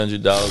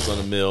 $600 on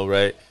a meal,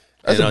 right?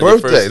 That's a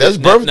birthday. That's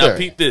birthday. Now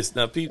peep this.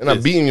 And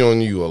I'm beating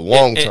on you a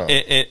long time.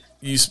 And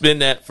you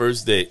spend that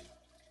first date.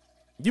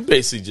 You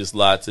basically just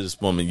lied to this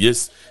woman.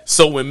 Yes.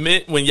 So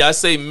when y'all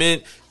say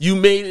men, you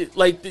made it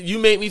like you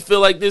made me feel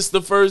like this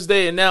the first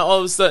day, and now all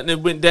of a sudden it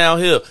went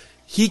downhill.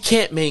 He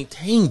can't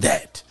maintain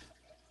that.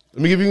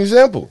 Let me give you an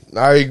example.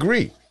 I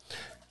agree.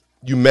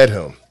 You met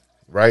him.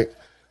 Right?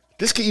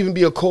 This could even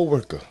be a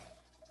coworker.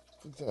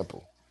 For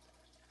example,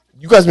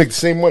 you guys make the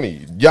same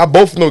money. Y'all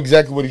both know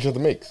exactly what each other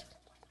makes.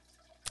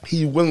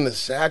 he's willing to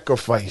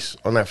sacrifice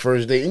on that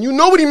first date. And you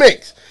know what he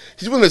makes.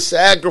 He's willing to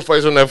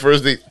sacrifice on that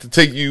first date to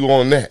take you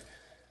on that.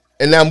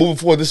 And now moving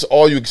forward, this is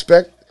all you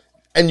expect.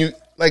 And you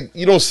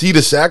don't see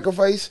the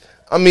sacrifice.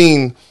 I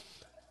mean,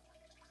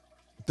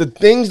 the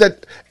things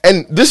that,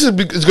 and this is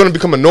going to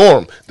become a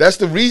norm. That's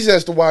the reason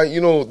as to why,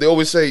 they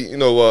always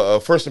say,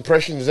 first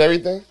impression is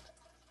everything.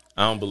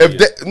 I don't believe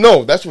it.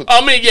 No, that's what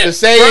I mean. Yeah, the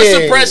saying.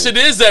 First impression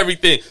is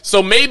everything.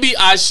 So maybe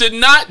I should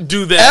not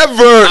do that.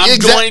 Ever. I'm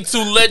going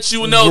to let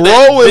you know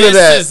grow that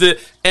that is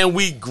it, and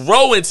we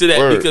grow into that.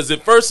 Word. Because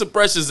if first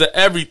impressions are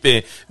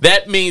everything,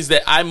 that means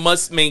that I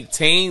must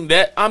maintain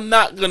that. I'm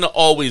not going to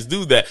always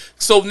do that.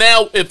 So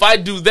now, if I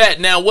do that,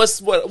 now what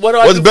do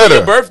I do for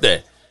your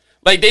birthday?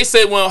 Like they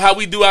say, well, how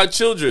we do our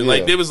children. Yeah.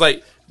 Like they was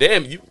like,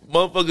 damn, you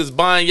motherfuckers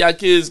buying y'all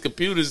kids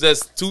computers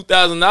that's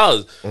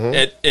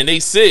 $2,000 and they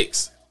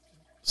 6.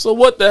 So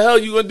what the hell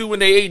you gonna do when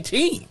they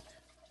 18?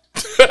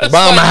 Buy them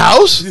a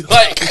house?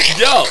 Like,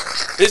 yo,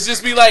 it's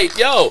just be like,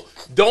 yo,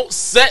 don't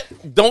set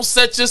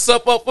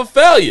yourself up for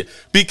failure,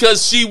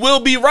 because she will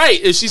be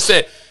right if she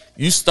said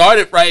you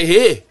started right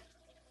here.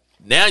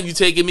 Now you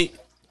taking me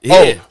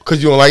here. Oh,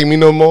 because you don't like me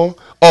no more?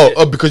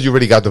 Oh, because you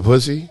already got the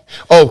pussy?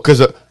 Oh,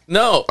 because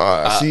no.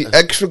 See,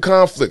 extra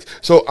conflict.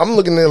 So I'm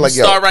looking at it like,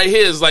 start right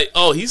here. It's like,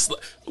 oh,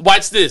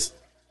 watch this.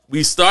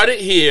 We started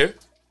here.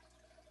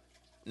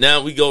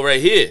 Now we go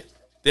right here.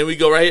 Then we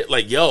go right here.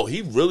 Like, yo,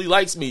 he really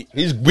likes me.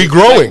 We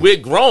growing. Like, we're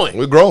growing.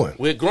 We're growing.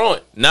 We're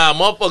growing. Nah,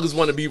 motherfuckers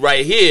want to be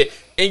right here.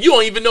 And you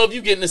don't even know if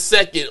you get in the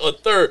second or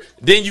third.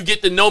 Then you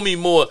get to know me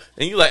more.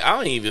 And you like, I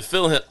don't even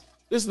feel him.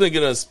 This nigga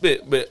done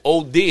spit with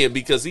OD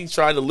because he's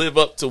trying to live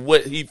up to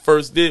what he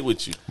first did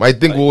with you. Might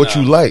think with what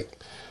you like.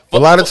 A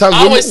lot of times,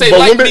 I always say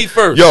like me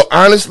first. Yo,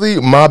 honestly,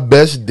 my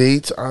best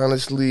dates,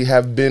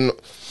 have been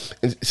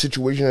in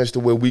situations as to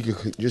where we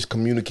could just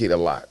communicate a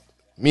lot.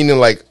 Meaning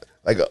like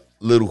a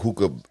little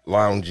hookah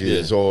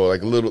lounges, or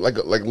like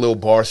little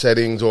bar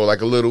settings, or like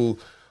a little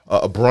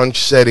brunch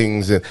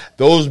settings, and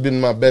those have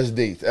been my best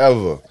dates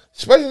ever.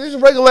 Especially this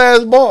regular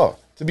ass bar.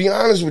 To be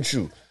honest with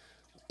you,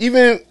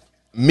 even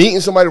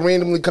meeting somebody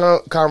randomly,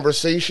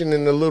 conversation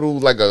in a little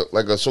like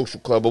a social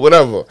club or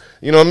whatever.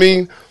 You know what I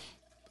mean?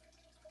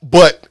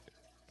 But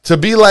to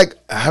be like,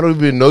 I don't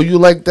even know you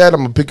like that.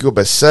 I'm gonna pick you up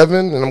at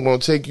 7, and I'm gonna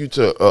take you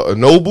to a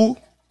Nobu.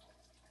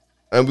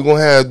 And we're going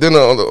to have dinner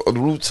on the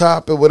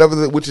rooftop or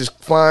whatever, which is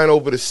fine,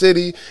 over the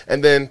city.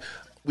 And then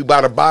we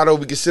buy the bottle.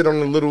 We can sit on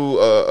the little...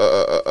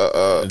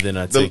 and then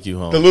I take you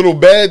home. The little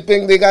bed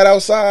thing they got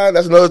outside.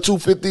 That's another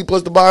 $250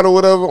 plus the bottle,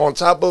 whatever, on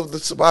top of the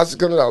Sabasi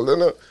coming out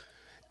dinner.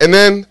 And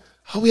then,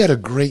 we had a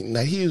great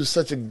night. He was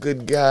such a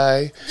good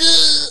guy.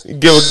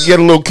 Get a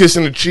little kiss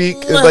in the cheek.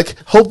 It's like,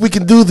 hope we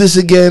can do this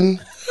again.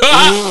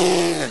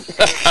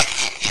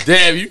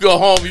 Damn, you go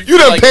home. You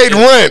done like, paid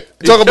rent.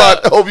 Talk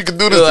about, I hope you can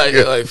do this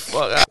again. Like,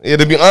 fuck. Yeah,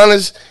 to be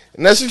honest,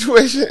 in that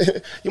situation,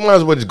 you might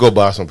as well just go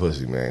buy some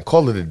pussy, man.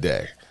 Call it a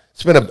day.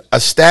 Spend a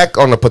stack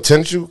on the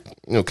potential,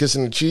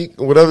 kissing the cheek,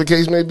 or whatever the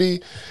case may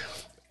be.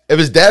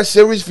 If it's that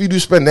serious for you to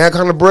spend that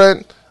kind of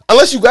bread,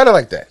 unless you got it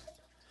like that.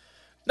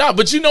 Nah,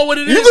 but you know what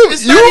it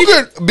is? You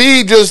could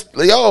be just,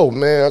 yo,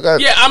 man, I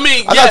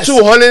got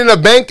 200 in the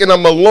bank, and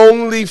I'm a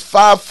lonely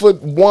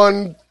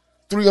 5'1",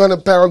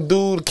 300-pound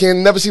dude. Can't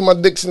never see my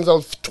dick since I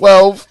was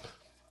 12.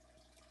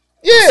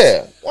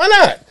 Yeah, why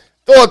not?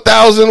 Throw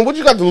 1,000. What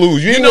you got to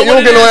lose? You don't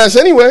get no ass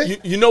anyway.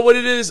 You know what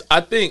it is?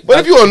 I think. But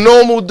if you're a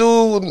normal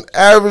dude,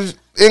 average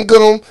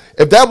income,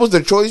 if that was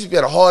the choice, if you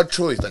had a hard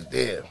choice, like,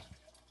 damn,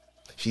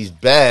 she's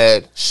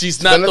bad.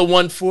 She's not the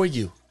one for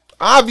you.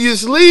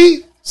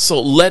 Obviously.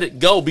 So let it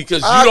go,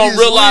 because you don't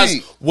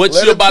realize what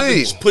you're about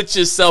to put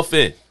yourself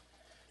in.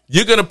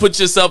 You're going to put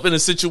yourself in a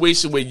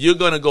situation where you're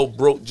going to go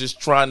broke just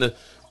trying to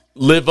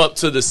live up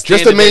to the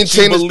standard that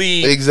you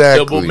believe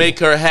that will make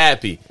her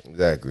happy.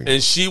 Exactly.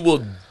 And she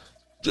will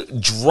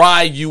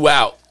dry you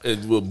out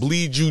and will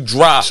bleed you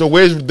dry. So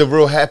where's the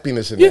real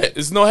happiness in that? Yeah,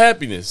 there's no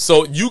happiness.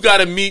 So you got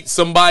to meet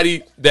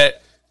somebody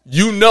that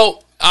I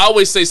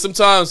always say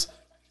sometimes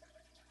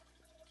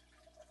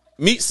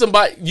meet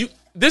somebody.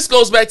 This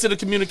goes back to the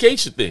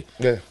communication thing.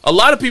 Yeah. A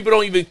lot of people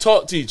don't even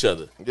talk to each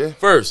other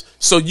first.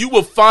 So you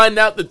will find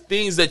out the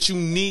things that you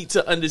need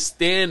to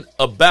understand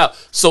about.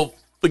 So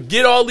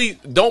forget all these.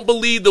 Don't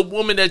believe the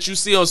woman that you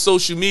see on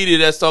social media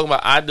that's talking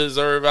about, I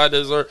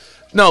deserve.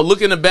 No,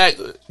 look in the back.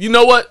 You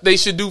know what they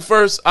should do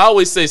first? I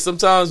always say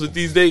sometimes with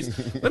these dates,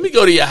 let me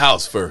go to your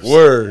house first.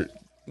 Word.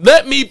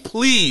 Let me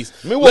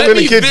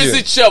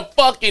visit your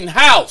fucking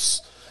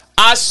house.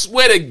 I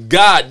swear to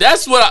God.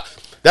 That's when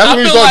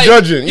you start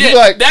judging.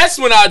 Yeah, that's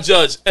when I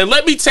judge. And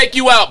let me take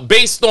you out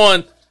based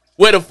on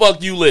where the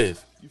fuck you live.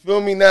 You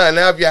feel me now?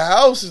 Now if your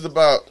house is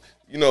about,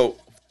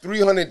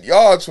 300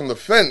 yards from the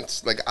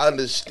fence, like, I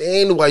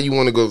understand why you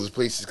want to go to those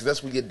places, because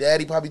that's where your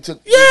daddy probably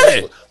took you.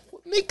 Yeah.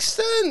 Makes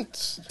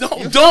sense. Don't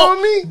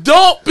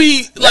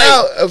be like,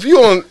 now, if you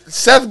on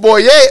Seth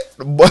Boyette,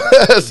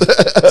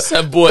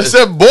 Seth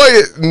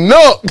Boyette,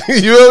 no,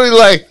 you really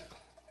like,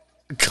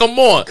 come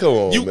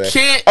on, you man.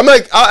 Can't. I'm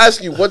like, I'll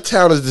ask you, what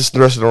town is this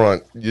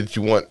restaurant that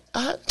you want?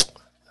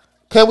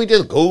 Can we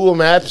just Google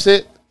Maps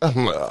it?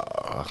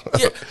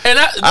 Yeah, and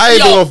I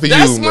ain't doing for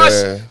you,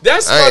 man.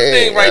 That's my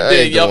thing right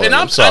there, yo. And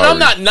I'm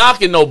not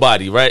knocking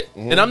nobody, right?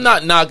 And I'm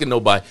not knocking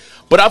nobody,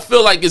 but I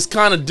feel like it's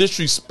kind of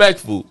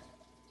disrespectful.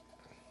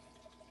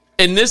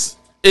 And this,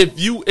 if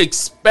you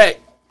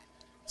expect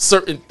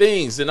certain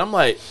things, and I'm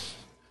like,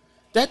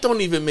 that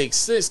don't even make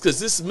sense because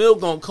this meal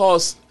gonna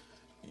cost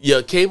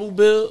your cable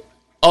bill.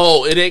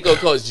 Oh, it ain't gonna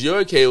cost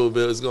your cable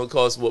bill. It's gonna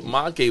cost what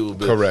my cable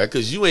bill. Correct.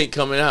 Because you ain't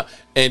coming out,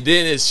 and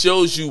then it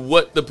shows you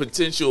what the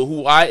potential,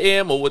 who I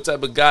am, or what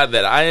type of guy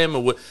that I am,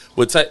 or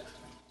what type.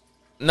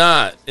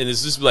 Nah, and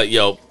it's just like,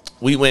 yo,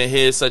 we went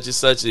here, such and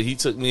such, and he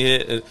took me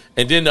here,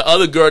 and then the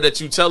other girl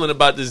that you telling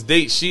about this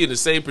date, she in the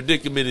same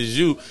predicament as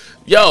you.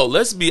 Yo,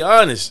 let's be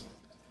honest.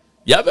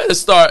 Y'all better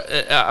start.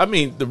 I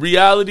mean, the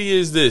reality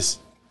is this.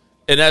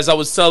 And as I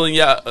was telling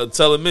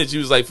Mitch, he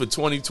was like, for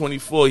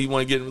 2024, he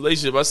want to get in a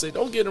relationship. I say,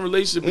 don't get in a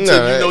relationship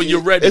until you know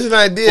you're ready. It's an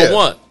idea. For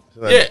one.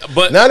 Yeah,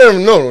 but not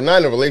in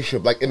a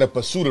relationship, like in a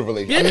pursuit of a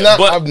relationship. Yeah,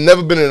 I've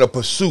never been in a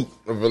pursuit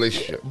of a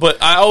relationship.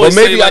 But I always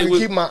maybe say, I can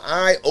keep my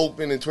eye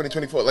open in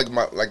 2024,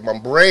 like my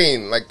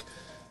brain, like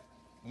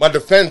my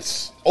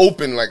defense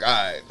open. Like, all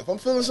right, if I'm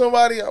feeling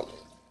somebody,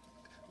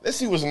 let's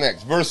see what's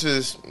next.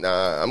 Versus,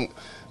 nah, I'm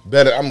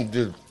better.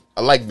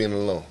 I like being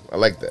alone. I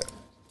like that.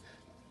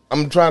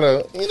 I'm trying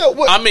to, you know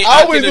what? I mean,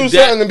 I always do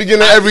something in the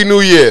beginning of every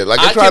new year. Like,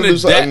 I try to do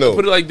something new.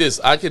 Put it like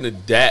this: I can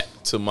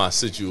adapt to my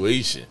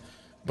situation,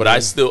 but I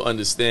still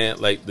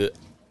understand. Like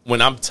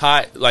when I'm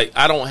tired, like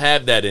I don't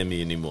have that in me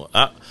anymore.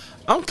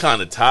 I'm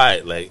kind of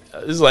tired. Like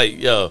it's like,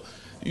 yo,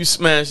 you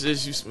smash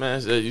this, you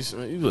smash that,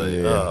 you like,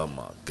 oh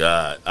my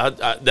god.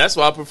 That's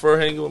why I prefer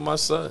hanging with my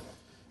son.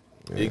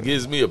 Yeah. It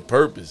gives me a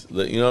purpose.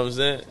 Like, you know what I'm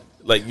saying?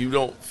 Like you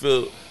don't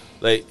feel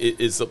like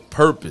it's a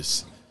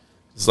purpose.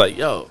 It's like,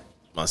 yo.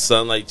 My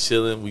son like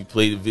chilling. We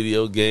play the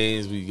video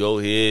games. We go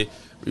here.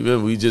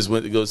 Remember, we just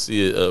went to go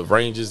see a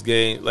Rangers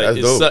game. Like,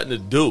 it's something to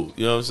do.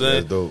 You know what I'm saying?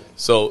 That's dope.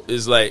 So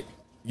it's like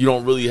you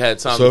don't really have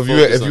time. So to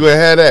if you ain't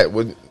had that,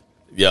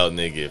 yo,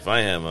 nigga, if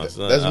I had my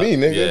son, that's me,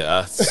 nigga.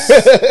 Yeah,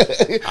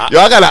 yo,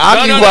 I gotta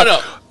occupy.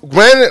 No.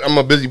 Granted, I'm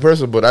a busy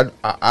person, but I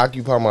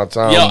occupy my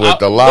time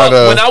with a lot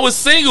of. When I was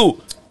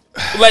single,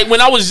 like when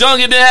I was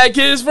young and then had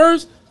kids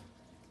first,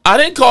 I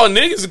didn't call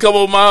niggas to come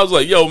over my house.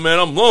 Like, yo, man,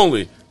 I'm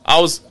lonely. I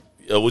was.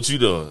 What you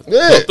doing?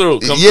 Yeah. Come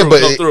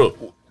through.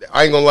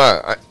 I ain't gonna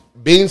lie.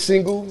 Being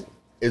single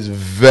is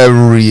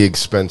very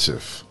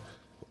expensive.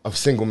 A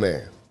single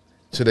man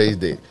today's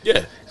day.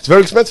 Yeah, it's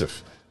very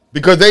expensive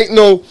because they ain't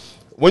no.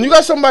 When you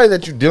got somebody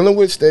that you're dealing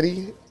with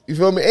steady, you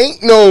feel me?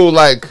 Ain't no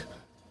like.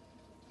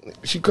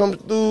 She comes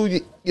through,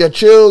 you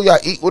chill, y'all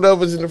eat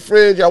whatever's in the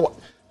fridge.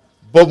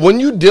 But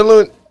when you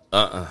dealing,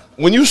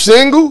 when you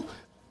single,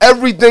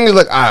 everything is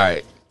like, all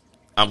right.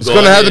 It's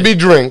gonna have to be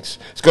drinks.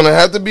 It's gonna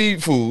have to be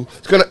food.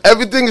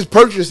 Everything is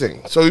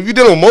purchasing. So if you're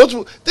dealing with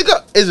multiple,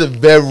 it's a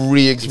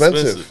very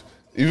expensive.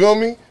 You feel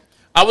me?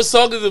 I was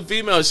talking to the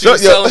female. She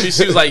was telling me,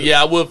 she was like,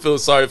 "Yeah, I would feel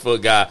sorry for a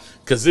guy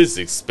because it's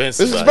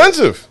expensive. It's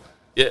expensive.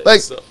 Yeah.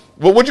 Like,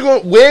 but what you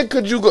going? Where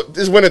could you go?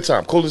 It's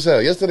wintertime, cold as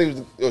hell. Yesterday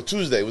was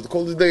Tuesday was the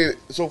coldest day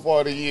so far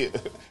of the year.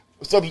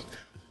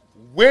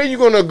 Where are you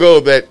gonna go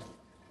that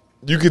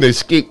you can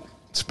escape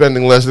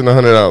spending less than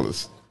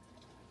 $100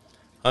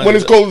 when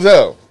it's cold as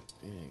hell?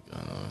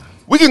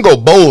 We can go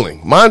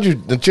bowling. Mind you,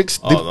 the chicks,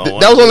 that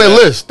was on their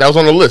list. That was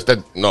on the list.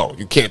 No,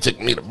 you can't take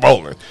me to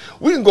bowling.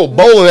 We can go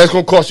bowling. That's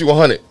going to cost you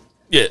 $100.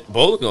 Yeah,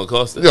 bowling going to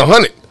cost it.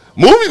 $100.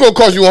 Movie's going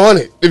to cost you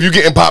 $100 if you're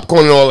getting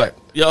popcorn and all that.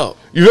 Yo.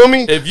 You feel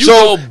me? If you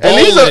go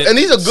bowling. And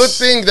these are good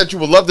things that you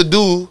would love to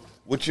do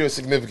with your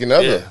significant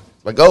other. Yeah.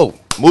 Like,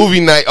 movie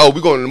night.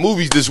 We're going to the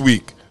movies this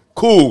week.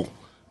 Cool.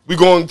 We're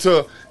going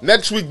to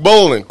next week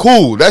bowling.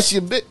 Cool. That's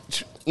your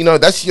bitch. You know,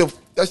 that's you.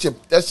 You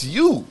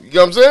know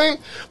what I'm saying?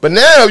 But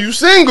now you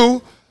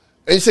single,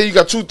 and you say you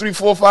got 2, 3,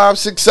 4, 5,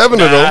 6,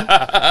 7 of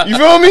them. You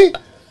feel me?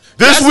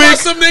 This week, why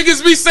some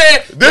niggas be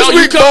saying, this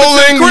week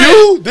bowling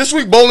you, this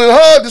week bowling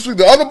her, this week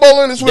the other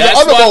bowling, this week the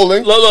other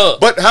bowling.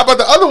 Look. But how about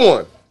the other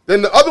one?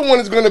 Then the other one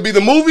is going to be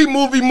the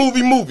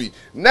movie.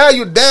 Now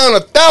you're down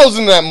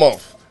 1,000 that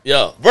month.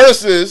 Yeah.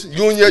 Versus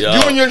you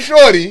and your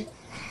shorty,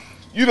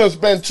 you done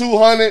spend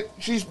 200,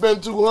 she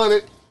spent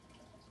 200.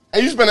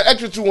 And you spend an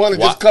extra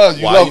 200 just because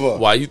you love her.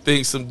 Why you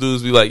think some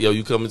dudes be like, yo,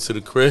 you coming to the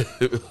crib?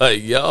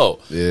 Like, yo.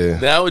 Yeah.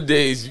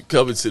 Nowadays, you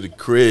coming to the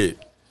crib.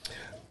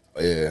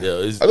 Yeah.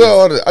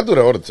 I do that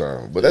all the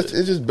time. But it's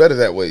just better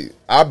that way.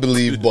 I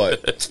believe,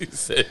 but.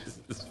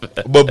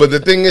 but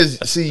the thing is,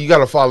 see, you got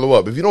to follow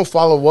up. If you don't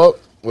follow up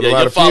with a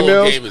lot of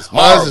females,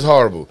 mine is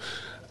horrible.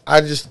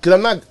 I just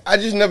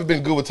never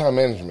been good with time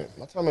management.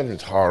 My time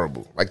management's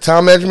horrible. Like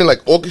time management, like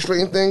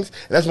orchestrating things.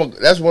 And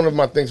that's one of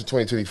my things for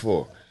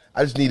 2024.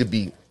 I just need to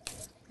be.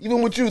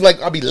 Even with you,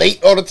 like, I'll be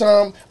late all the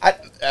time. I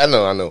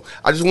know.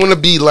 I just want to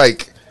be,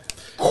 like,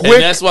 quick.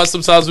 And that's why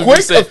sometimes we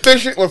say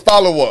efficient with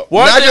follow-up.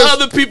 Why are there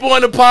other people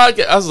on the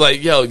podcast? I was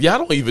like, yo, y'all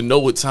don't even know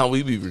what time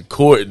we be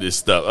recording this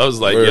stuff. I was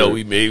like, yo,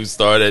 we may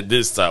start at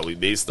this time. We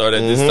may start at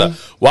this time.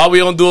 Why we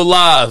don't do a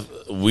live?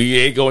 we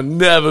ain't gonna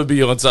never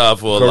be on time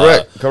for a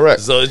lot.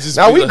 Correct. So it's just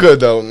now we good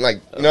though.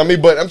 Like, you know what I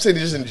mean? But I'm saying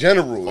just in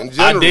general.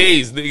 Our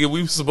days, nigga,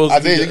 we supposed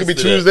to be. It could be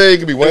Tuesday, it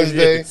could be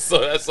Wednesday. So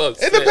that's what I'm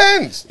saying. It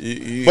depends.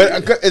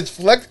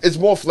 But it's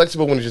more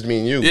flexible when it's just me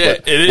and you. Yeah,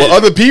 but it is. With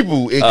other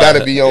people, it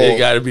gotta be on. It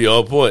gotta be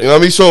on point. You know what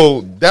I mean?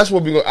 So that's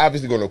what we're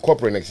obviously going to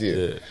incorporate next year.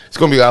 Yeah. It's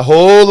going to be a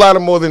whole lot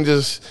of more than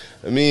just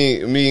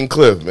me and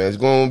Cliff, man. It's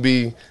going to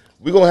be.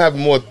 We're going to have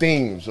more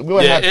themes. We're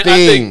going to have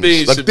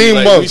themes. Like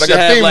theme month. Like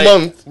a theme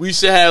month. We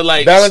should have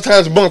like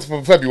Valentine's month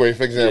for February,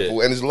 for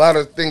example. And there's a lot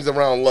of things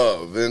around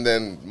love. And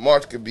then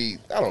March could be,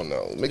 I don't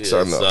know, mix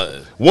something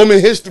up. Woman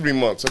History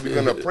Month. So we're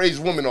going to praise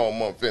women all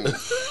month. In it. You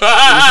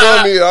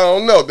feel me? I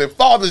don't know. Then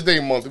Father's Day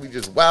month. We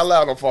just wild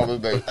out on Father's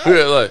Day.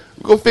 Yeah, like,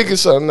 we're going to figure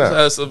something out.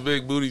 Have some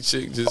big booty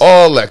chick. Just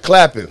all that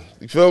clapping.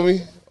 You feel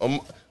me?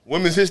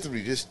 Women's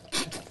history. Just.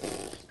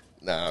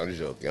 Nah, I'm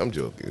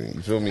joking.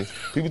 You feel me?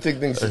 People take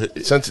things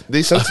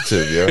they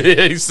sensitive, yo.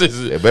 Yeah, he's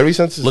sensitive. They're very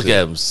sensitive. Look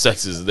at him,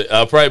 sexist.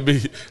 I'll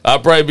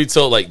probably be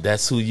told like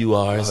that's who you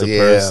are as a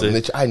person.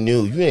 Mitch, I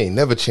knew you ain't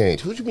never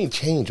changed. What do you mean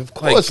change? Of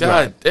course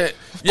not. Of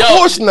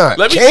course not.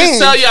 Let me just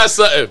tell y'all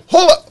something.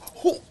 Hold up.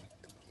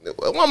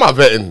 Why am I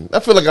vetting?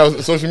 I feel like I was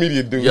a social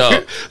media dude.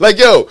 Yo. Like,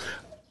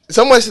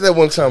 somebody said that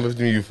one time with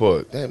me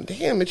before.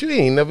 Damn, Mitch, you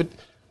ain't never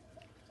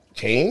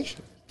changed.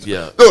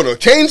 Yeah. No,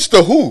 change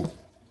to who?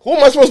 Who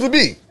am I supposed to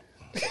be?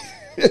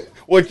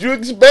 What you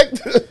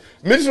expect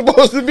Mitch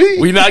supposed to be?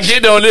 We not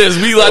getting on this.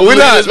 We're not. We're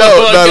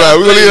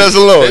gonna leave us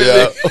alone.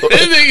 Yeah.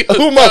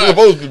 Who am I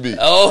supposed to be?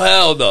 Oh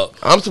hell no!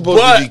 I'm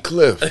supposed to be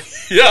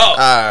Cliff. Yo.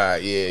 Yeah,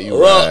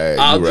 you right.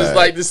 I'll just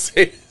like to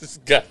say this,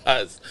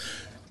 guys.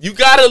 You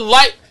gotta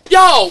like.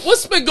 Yo,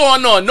 what's been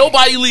going on?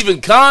 Nobody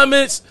leaving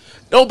comments.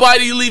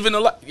 Nobody leaving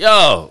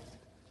yo.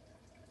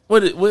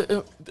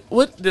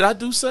 What did I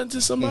do something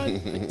to somebody?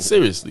 Like,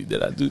 seriously,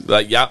 did I do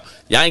y'all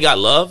ain't got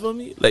love for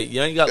me? Like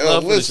y'all ain't got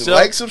love for the show?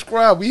 Like,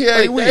 subscribe. We here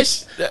every week.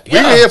 We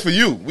here for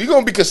you. We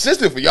gonna be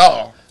consistent for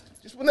y'all.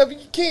 Just whenever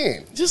you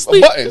can. Just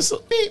leave. Button.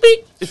 Beep,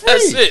 beep.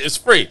 That's it. It's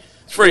free.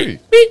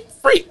 Beep.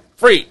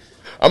 Free.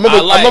 I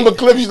remember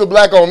Cliff used to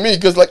black on me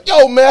because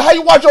yo man, how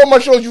you watch all my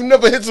shows? You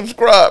never hit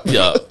subscribe.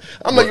 Yeah.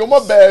 I'm like, yo, my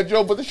bad,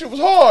 Joe, but this shit was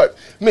hard.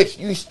 Mitch,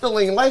 you still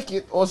ain't like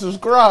it or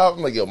subscribe.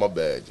 I'm like, yo, my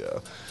bad,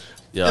 Joe.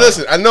 Yeah.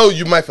 Listen, I know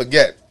you might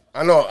forget.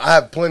 I know I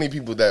have plenty of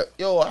people that,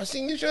 I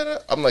seen you shut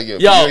up. I'm like, yo,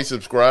 you ain't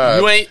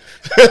subscribed. You ain't.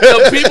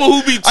 The people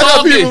who be talking. I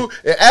got people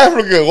in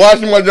Africa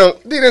watching my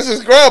junk. They didn't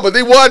subscribe, but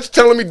they watch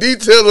telling me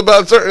details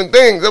about certain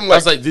things. I'm like, I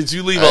was like, did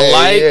you leave a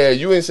like? Yeah,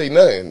 you ain't say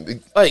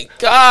nothing. Like,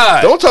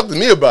 God. Don't talk to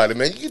me about it,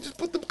 man. You can just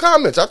put the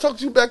comments. I'll talk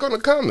to you back on the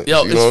comments.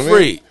 Yo, it's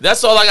free. I mean?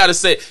 That's all I got to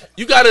say.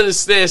 You got to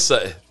understand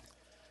something.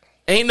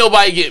 Ain't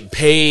nobody getting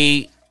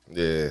paid.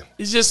 Yeah.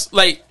 It's just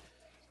like,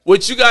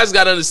 what you guys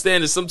got to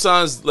understand is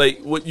sometimes,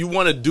 like, what you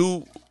want to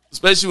do,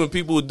 especially when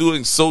people are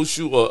doing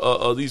social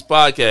or these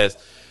podcasts,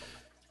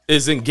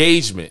 is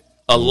engagement.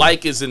 A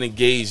like is an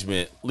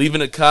engagement.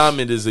 Leaving a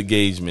comment is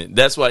engagement.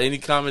 That's why any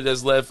comment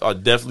that's left, I'll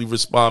definitely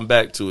respond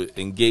back to it.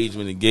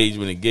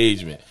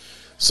 Engagement.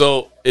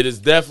 So it is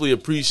definitely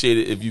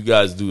appreciated if you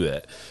guys do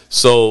that.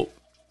 So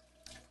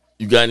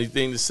you got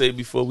anything to say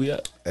before we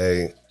out?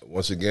 Hey,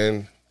 once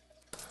again,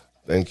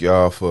 thank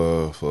y'all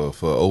for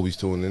always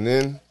tuning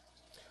in.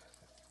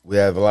 We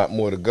have a lot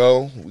more to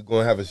go. We're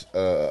going to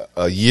have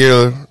a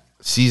year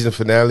season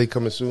finale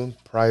coming soon,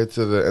 prior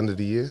to the end of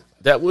the year.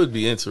 That would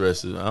be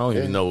interesting. I don't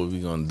even know what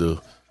we're going to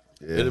do.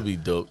 Yeah. It'll be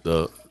dope,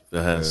 though,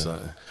 to have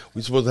something.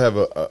 We're supposed to have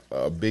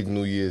a big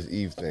New Year's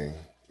Eve thing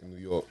in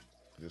New York,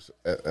 just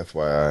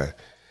FYI.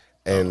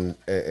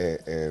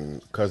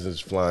 And cousins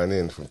flying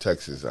in from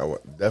Texas. I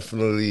would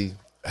definitely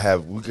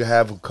we could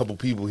have a couple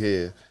people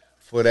here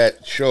for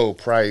that show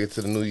prior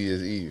to the New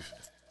Year's Eve.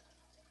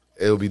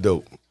 It'll be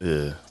dope.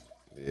 Yeah.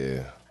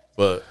 Yeah.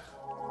 But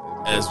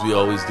as we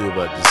always do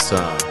about this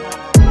time,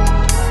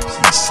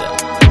 peace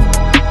out.